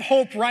can have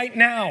hope right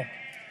now.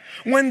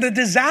 When the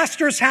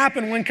disasters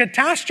happen, when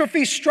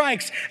catastrophe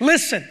strikes,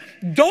 listen,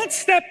 don't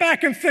step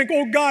back and think,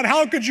 oh God,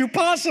 how could you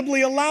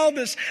possibly allow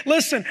this?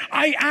 Listen,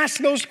 I ask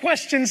those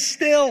questions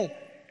still.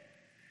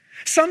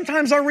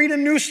 Sometimes I read a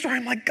news story,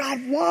 I'm like,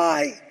 God,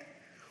 why?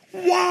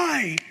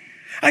 Why?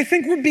 I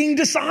think we're being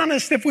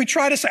dishonest if we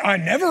try to say, I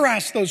never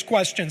asked those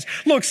questions.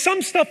 Look,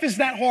 some stuff is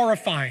that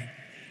horrifying.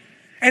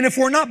 And if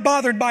we're not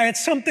bothered by it,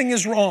 something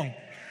is wrong.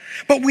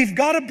 But we've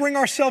got to bring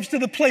ourselves to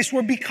the place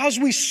where, because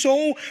we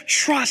so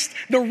trust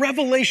the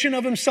revelation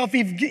of himself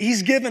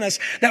he's given us,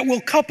 that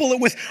we'll couple it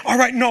with, all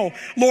right, no,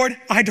 Lord,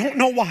 I don't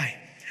know why.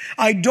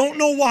 I don't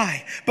know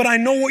why, but I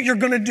know what you're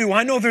going to do.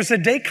 I know there's a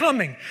day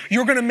coming.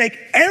 You're going to make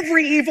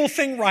every evil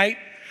thing right.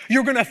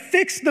 You're going to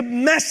fix the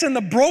mess and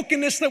the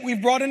brokenness that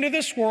we've brought into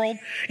this world.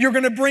 You're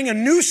going to bring a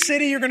new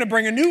city. You're going to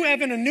bring a new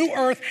heaven, a new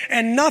earth,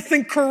 and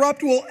nothing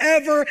corrupt will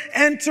ever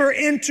enter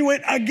into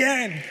it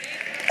again.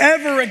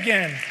 Ever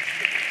again.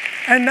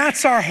 And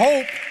that's our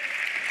hope.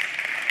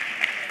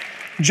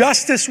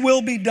 Justice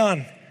will be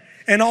done,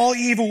 and all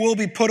evil will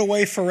be put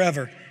away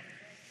forever.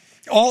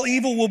 All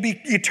evil will be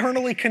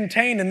eternally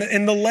contained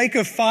in the lake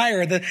of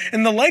fire.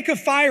 In the lake of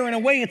fire, in a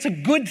way, it's a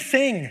good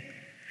thing.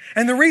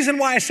 And the reason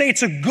why I say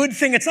it's a good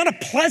thing, it's not a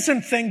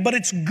pleasant thing, but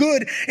it's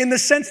good in the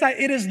sense that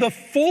it is the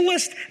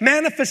fullest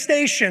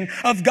manifestation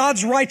of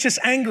God's righteous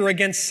anger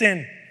against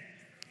sin.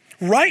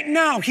 Right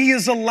now, he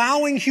is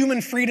allowing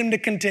human freedom to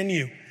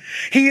continue.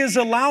 He is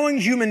allowing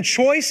human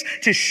choice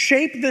to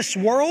shape this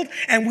world,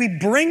 and we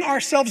bring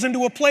ourselves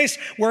into a place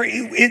where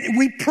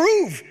we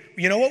prove,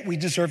 you know what, we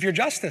deserve your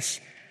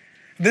justice.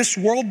 This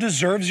world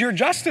deserves your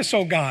justice,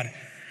 oh God.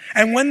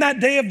 And when that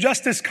day of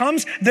justice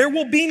comes, there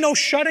will be no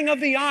shutting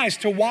of the eyes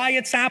to why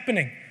it's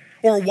happening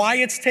or why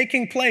it's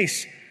taking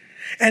place.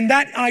 And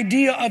that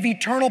idea of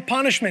eternal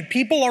punishment,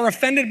 people are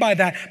offended by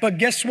that. But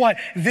guess what?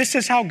 This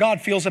is how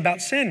God feels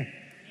about sin.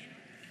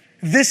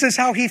 This is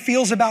how he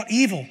feels about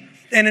evil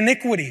and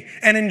iniquity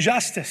and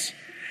injustice.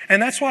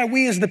 And that's why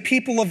we, as the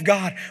people of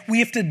God, we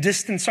have to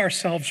distance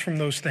ourselves from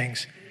those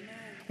things.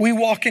 We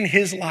walk in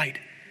his light.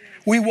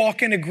 We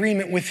walk in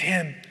agreement with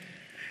him.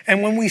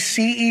 And when we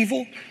see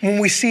evil, when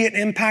we see it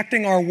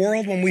impacting our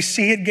world, when we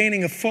see it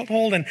gaining a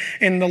foothold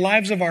in the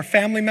lives of our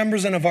family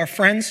members and of our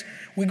friends,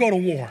 we go to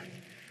war.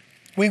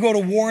 We go to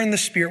war in the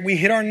Spirit. We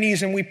hit our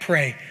knees and we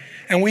pray.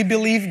 And we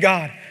believe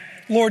God.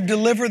 Lord,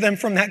 deliver them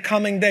from that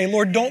coming day.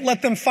 Lord, don't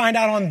let them find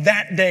out on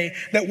that day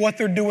that what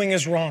they're doing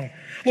is wrong.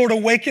 Lord,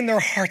 awaken their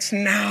hearts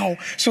now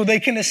so they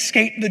can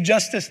escape the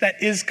justice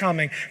that is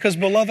coming. Because,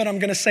 beloved, I'm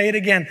going to say it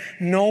again.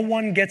 No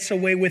one gets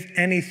away with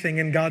anything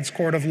in God's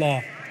court of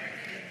law.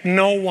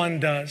 No one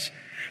does.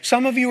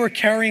 Some of you are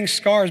carrying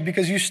scars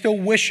because you're still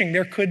wishing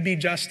there could be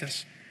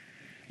justice.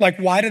 Like,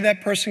 why did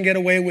that person get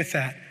away with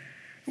that?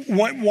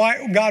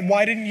 Why, God,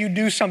 why didn't you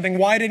do something?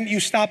 Why didn't you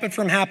stop it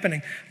from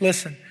happening?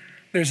 Listen,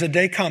 there's a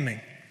day coming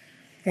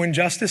when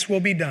justice will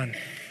be done.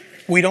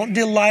 We don't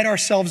delight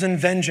ourselves in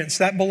vengeance.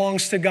 That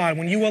belongs to God.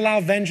 When you allow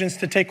vengeance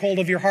to take hold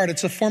of your heart,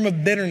 it's a form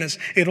of bitterness.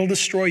 It'll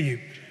destroy you.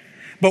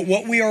 But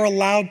what we are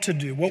allowed to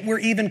do, what we're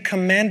even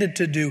commanded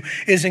to do,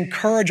 is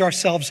encourage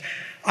ourselves.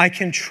 I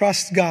can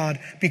trust God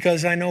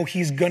because I know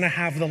he's going to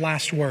have the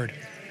last word.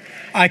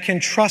 I can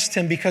trust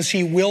him because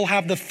he will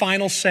have the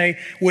final say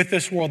with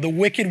this world. The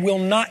wicked will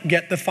not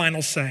get the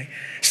final say.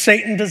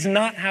 Satan does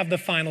not have the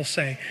final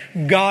say.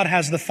 God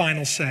has the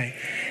final say.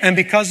 And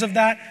because of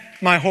that,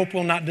 my hope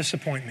will not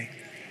disappoint me.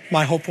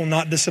 My hope will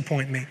not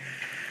disappoint me.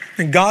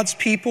 And God's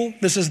people,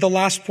 this is the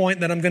last point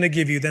that I'm going to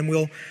give you, then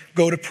we'll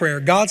go to prayer.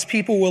 God's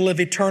people will live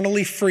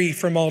eternally free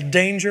from all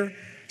danger,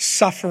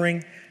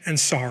 suffering, and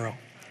sorrow.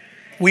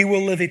 We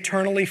will live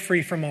eternally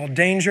free from all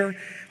danger,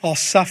 all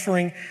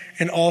suffering,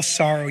 and all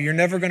sorrow. You're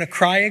never going to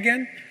cry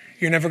again.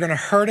 You're never going to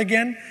hurt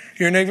again.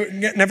 You're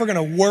never going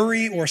to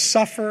worry or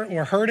suffer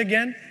or hurt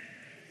again.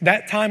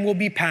 That time will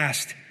be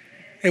past.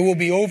 It will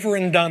be over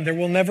and done. There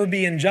will never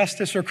be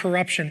injustice or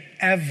corruption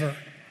ever.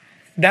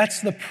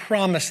 That's the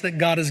promise that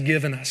God has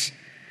given us.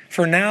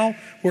 For now,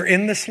 we're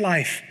in this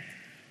life.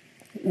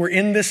 We're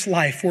in this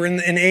life. We're in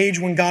an age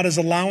when God is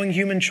allowing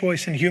human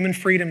choice and human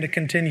freedom to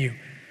continue.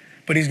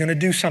 But he's going to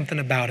do something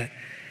about it.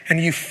 And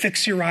you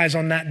fix your eyes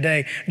on that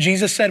day.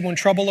 Jesus said, when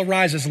trouble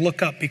arises,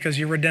 look up because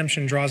your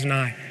redemption draws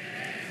nigh.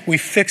 We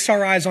fix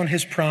our eyes on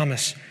his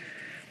promise.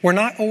 We're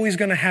not always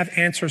going to have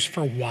answers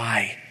for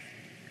why.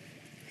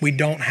 We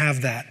don't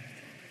have that.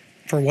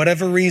 For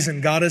whatever reason,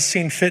 God has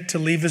seen fit to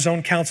leave his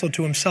own counsel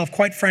to himself.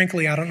 Quite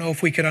frankly, I don't know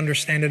if we could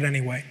understand it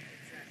anyway.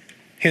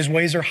 His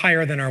ways are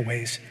higher than our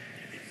ways.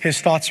 His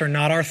thoughts are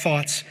not our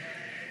thoughts.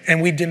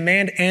 And we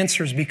demand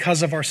answers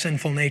because of our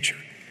sinful nature.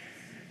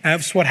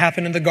 That's what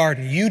happened in the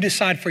garden. You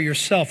decide for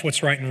yourself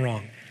what's right and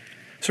wrong.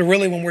 So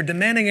really, when we're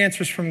demanding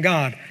answers from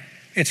God,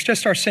 it's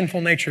just our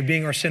sinful nature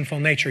being our sinful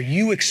nature.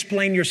 You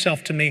explain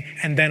yourself to me,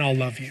 and then I'll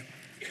love you.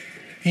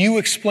 You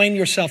explain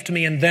yourself to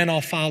me, and then I'll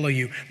follow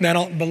you.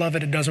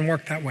 Beloved, it doesn't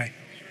work that way.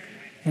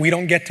 We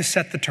don't get to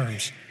set the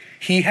terms.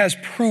 He has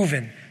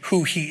proven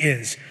who he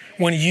is.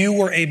 When you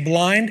were a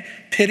blind,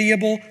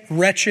 pitiable,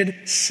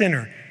 wretched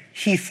sinner,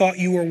 he thought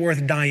you were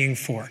worth dying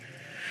for.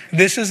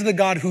 This is the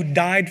God who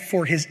died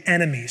for his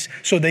enemies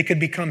so they could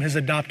become his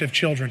adoptive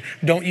children.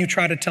 Don't you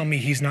try to tell me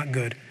he's not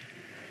good.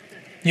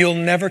 You'll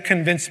never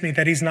convince me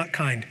that he's not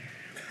kind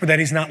or that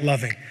he's not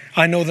loving.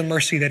 I know the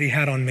mercy that he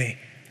had on me.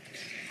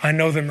 I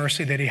know the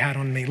mercy that he had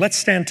on me. Let's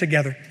stand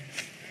together.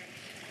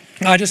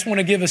 I just want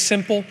to give a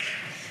simple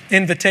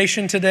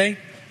invitation today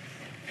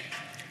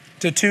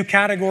to two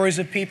categories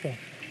of people.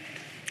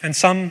 And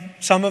some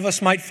of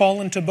us might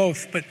fall into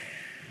both, but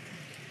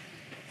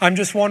I'm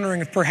just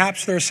wondering if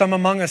perhaps there are some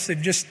among us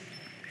that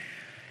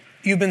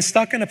you've been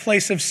stuck in a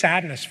place of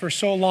sadness for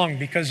so long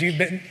because you've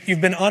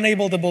been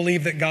unable to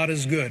believe that God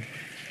is good.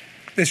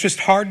 It's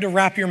just hard to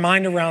wrap your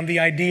mind around the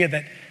idea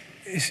that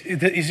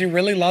is he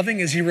really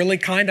loving? Is he really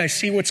kind? I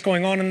see what's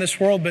going on in this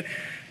world, but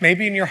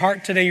maybe in your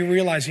heart today you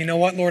realize, you know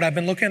what, Lord, I've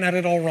been looking at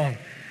it all wrong.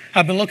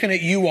 I've been looking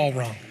at you all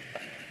wrong.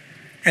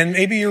 And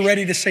maybe you're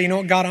ready to say, you know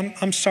what, God,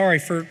 I'm sorry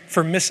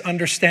for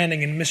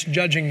misunderstanding and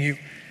misjudging you.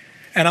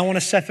 And I want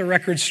to set the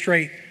record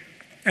straight.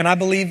 And I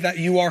believe that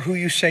you are who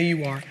you say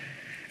you are.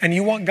 And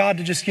you want God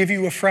to just give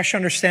you a fresh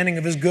understanding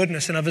of his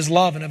goodness and of his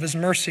love and of his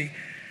mercy.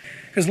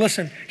 Because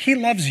listen, he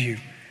loves you.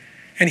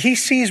 And he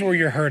sees where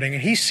you're hurting.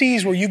 And he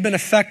sees where you've been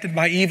affected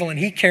by evil. And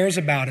he cares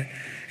about it.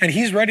 And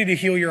he's ready to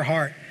heal your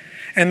heart.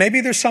 And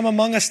maybe there's some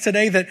among us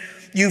today that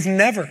you've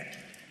never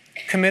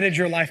committed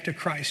your life to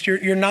Christ.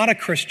 You're not a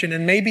Christian,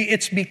 and maybe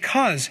it's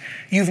because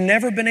you've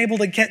never been able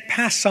to get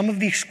past some of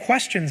these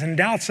questions and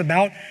doubts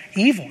about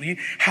evil.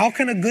 How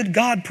can a good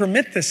God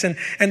permit this?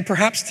 And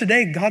perhaps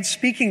today God's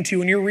speaking to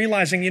you and you're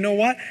realizing, you know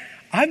what?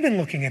 I've been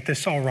looking at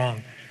this all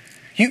wrong.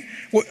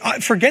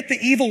 Forget the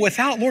evil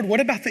without. Lord, what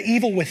about the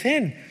evil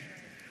within?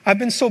 I've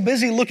been so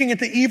busy looking at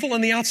the evil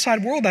in the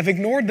outside world. I've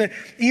ignored the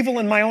evil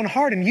in my own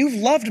heart, and you've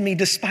loved me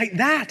despite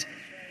that.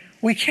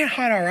 We can't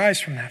hide our eyes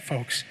from that,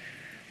 folks.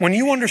 When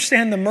you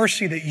understand the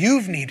mercy that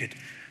you've needed,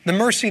 the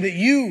mercy that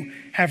you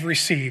have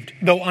received,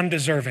 though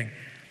undeserving,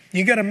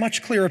 you get a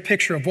much clearer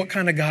picture of what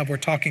kind of God we're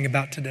talking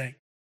about today.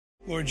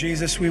 Lord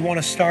Jesus, we want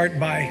to start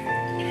by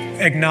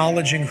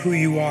acknowledging who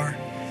you are,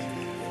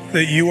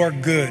 that you are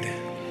good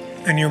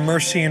and your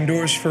mercy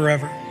endures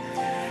forever.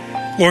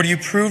 Lord, you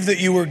proved that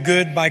you were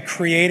good by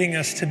creating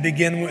us to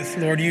begin with.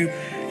 Lord, you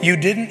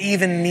didn't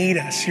even need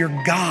us.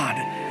 You're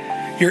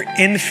God. You're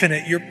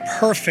infinite. You're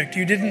perfect.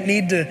 You didn't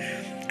need to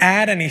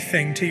add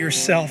anything to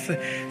yourself.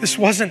 This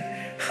wasn't,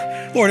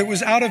 Lord, it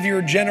was out of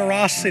your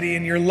generosity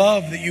and your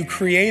love that you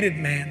created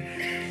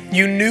man.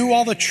 You knew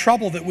all the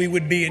trouble that we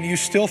would be, and you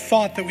still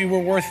thought that we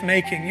were worth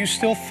making. You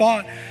still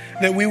thought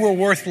that we were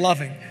worth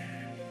loving.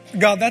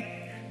 God,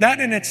 that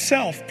in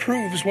itself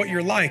proves what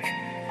you're like.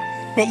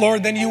 But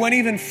Lord, then you went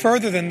even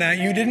further than that.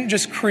 You didn't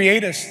just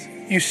create us,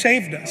 you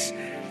saved us.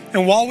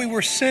 And while we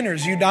were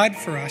sinners, you died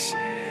for us.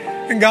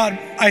 And God,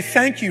 I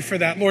thank you for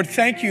that. Lord,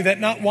 thank you that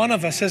not one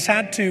of us has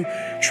had to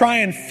try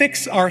and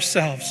fix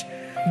ourselves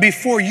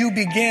before you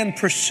began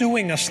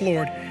pursuing us,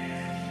 Lord.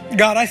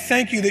 God, I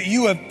thank you that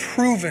you have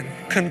proven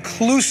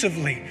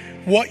conclusively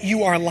what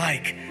you are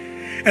like.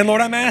 And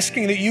Lord, I'm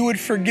asking that you would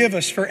forgive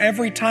us for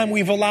every time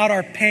we've allowed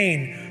our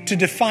pain to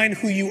define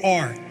who you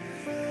are.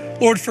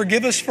 Lord,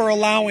 forgive us for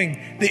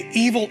allowing the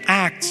evil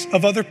acts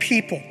of other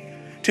people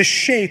to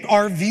shape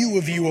our view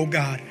of you, oh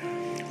God.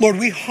 Lord,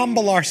 we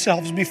humble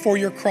ourselves before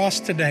your cross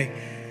today.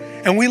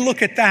 And we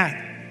look at that.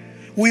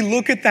 We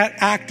look at that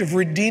act of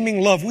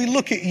redeeming love. We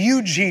look at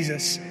you,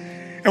 Jesus.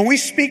 And we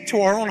speak to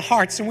our own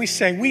hearts and we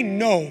say, we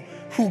know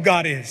who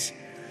God is.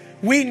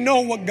 We know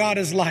what God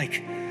is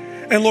like.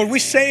 And Lord, we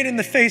say it in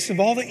the face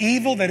of all the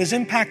evil that has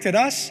impacted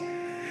us.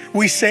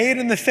 We say it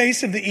in the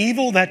face of the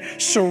evil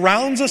that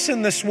surrounds us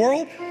in this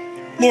world.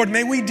 Lord,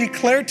 may we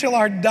declare till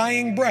our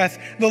dying breath,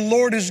 the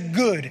Lord is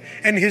good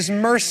and his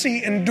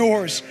mercy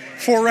endures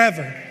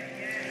forever.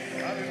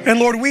 And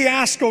Lord, we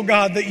ask, oh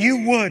God, that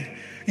you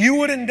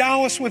would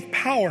endow us with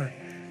power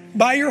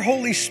by your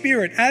Holy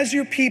Spirit as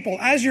your people,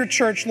 as your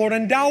church, Lord,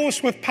 endow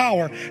us with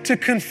power to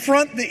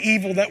confront the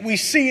evil that we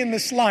see in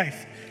this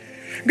life.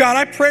 God,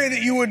 I pray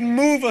that you would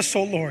move us,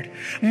 oh Lord.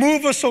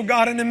 Move us, oh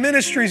God, into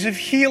ministries of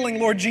healing,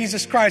 Lord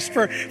Jesus Christ,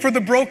 for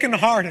the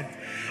brokenhearted.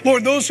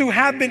 Lord, those who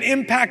have been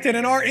impacted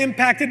and are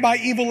impacted by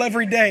evil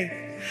every day.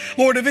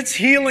 Lord, if it's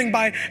healing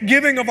by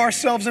giving of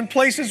ourselves in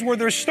places where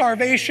there's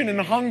starvation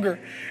and hunger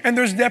and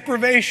there's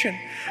deprivation.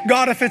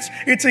 God, if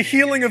it's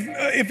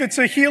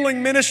a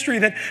healing ministry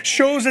that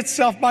shows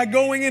itself by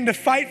going in to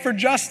fight for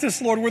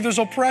justice, Lord, where there's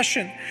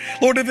oppression.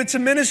 Lord, if it's a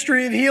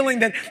ministry of healing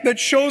that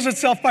shows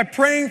itself by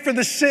praying for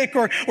the sick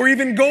or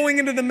even going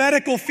into the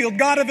medical field.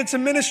 God, if it's a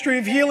ministry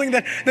of healing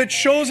that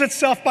shows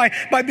itself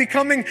by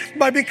becoming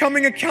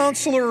a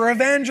counselor or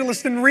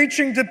evangelist and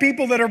reaching to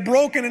people that are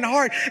broken in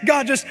heart.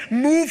 God, just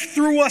move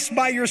through us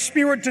by your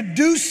Spirit to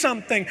do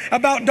something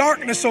about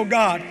darkness, oh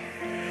God.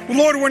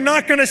 Lord, we're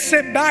not going to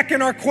sit back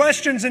in our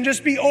questions and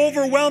just be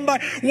overwhelmed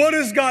by what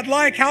is God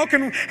like? How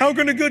can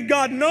a good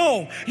God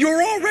know?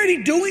 You're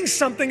already doing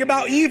something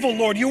about evil,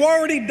 Lord. You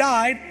already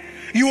died.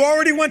 You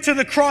already went to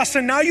the cross,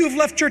 and now you've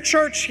left your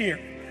church here.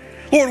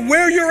 Lord,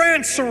 we're your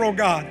answer, oh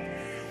God.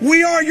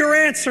 We are your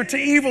answer to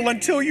evil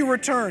until you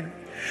return.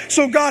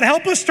 So God,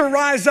 help us to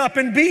rise up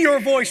and be your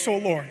voice, oh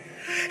Lord.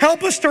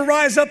 Help us to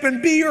rise up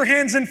and be your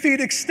hands and feet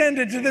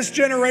extended to this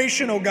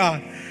generation, oh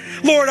God.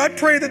 Lord, I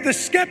pray that the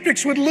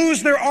skeptics would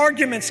lose their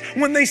arguments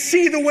when they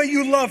see the way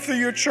you love through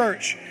your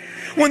church,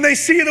 when they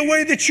see the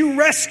way that you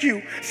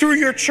rescue through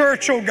your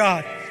church, oh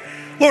God.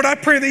 Lord, I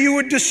pray that you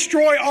would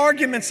destroy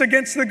arguments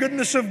against the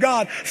goodness of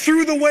God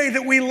through the way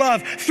that we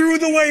love, through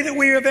the way that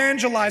we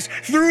evangelize,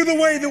 through the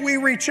way that we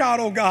reach out,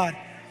 oh God.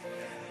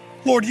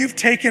 Lord, you've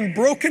taken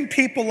broken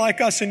people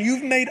like us and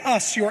you've made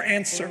us your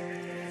answer.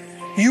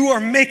 You are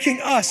making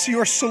us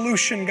your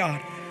solution,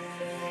 God.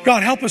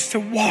 God, help us to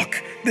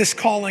walk this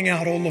calling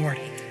out, oh Lord.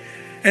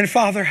 And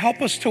Father, help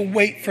us to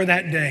wait for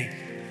that day.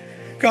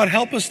 God,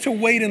 help us to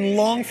wait and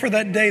long for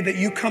that day that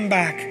you come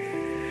back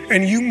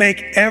and you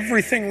make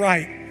everything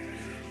right.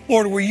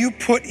 Lord, where you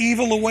put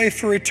evil away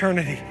for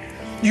eternity.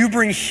 You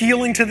bring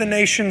healing to the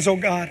nations, oh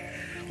God.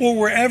 Lord,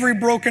 where every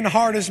broken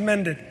heart is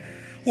mended.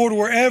 Lord,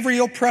 where every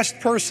oppressed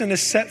person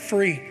is set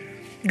free.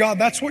 God,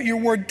 that's what your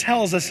word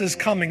tells us is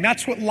coming.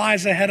 That's what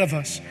lies ahead of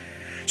us.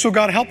 So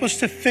God, help us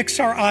to fix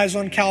our eyes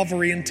on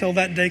Calvary until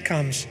that day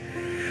comes.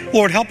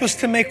 Lord, help us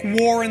to make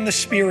war in the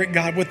Spirit,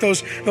 God, with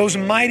those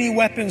mighty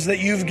weapons that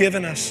you've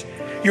given us.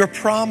 Your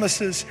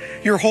promises,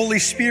 your Holy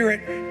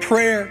Spirit,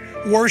 prayer,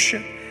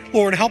 worship.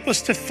 Lord, help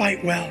us to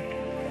fight well.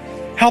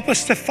 Help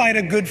us to fight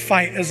a good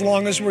fight as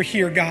long as we're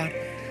here, God.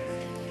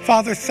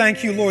 Father,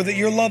 thank you, Lord, that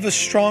your love is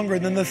stronger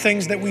than the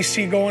things that we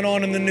see going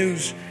on in the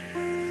news.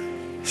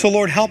 So,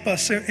 Lord, help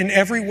us in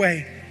every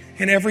way,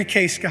 in every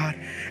case, God.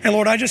 And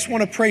Lord, I just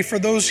want to pray for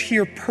those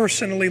here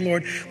personally,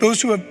 Lord,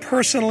 those who have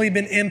personally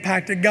been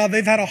impacted. God,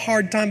 they've had a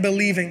hard time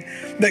believing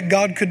that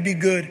God could be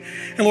good.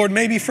 And Lord,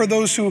 maybe for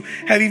those who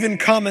have even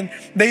come and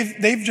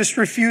they've just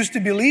refused to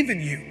believe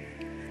in you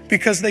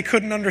because they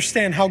couldn't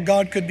understand how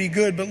God could be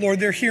good. But Lord,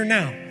 they're here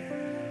now.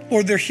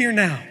 Lord, they're here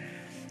now.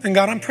 And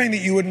God, I'm praying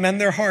that you would mend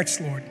their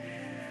hearts, Lord.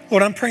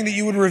 Lord, I'm praying that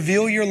you would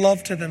reveal your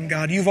love to them,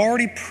 God. You've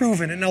already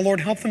proven it. Now, Lord,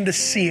 help them to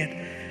see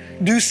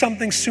it. Do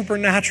something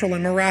supernatural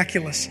and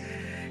miraculous.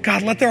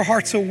 God, let their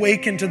hearts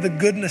awaken to the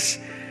goodness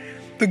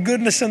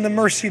and the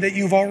mercy that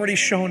you've already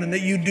shown and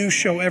that you do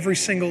show every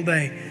single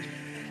day.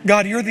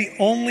 God, you're the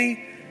only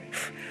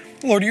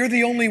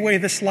way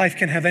this life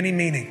can have any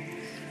meaning.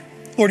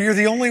 Lord, you're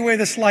the only way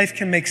this life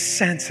can make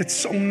sense. It's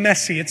so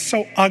messy. It's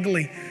so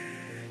ugly.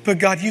 But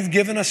God, you've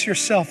given us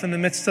yourself in the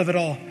midst of it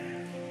all.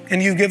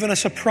 And you've given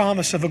us a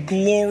promise of a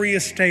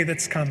glorious day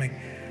that's coming.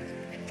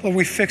 Lord,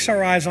 we fix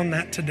our eyes on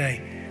that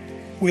today.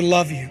 We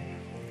love you.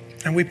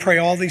 And we pray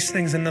all these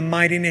things in the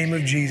mighty name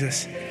of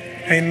Jesus.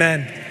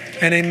 Amen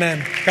and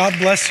amen. God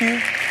bless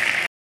you.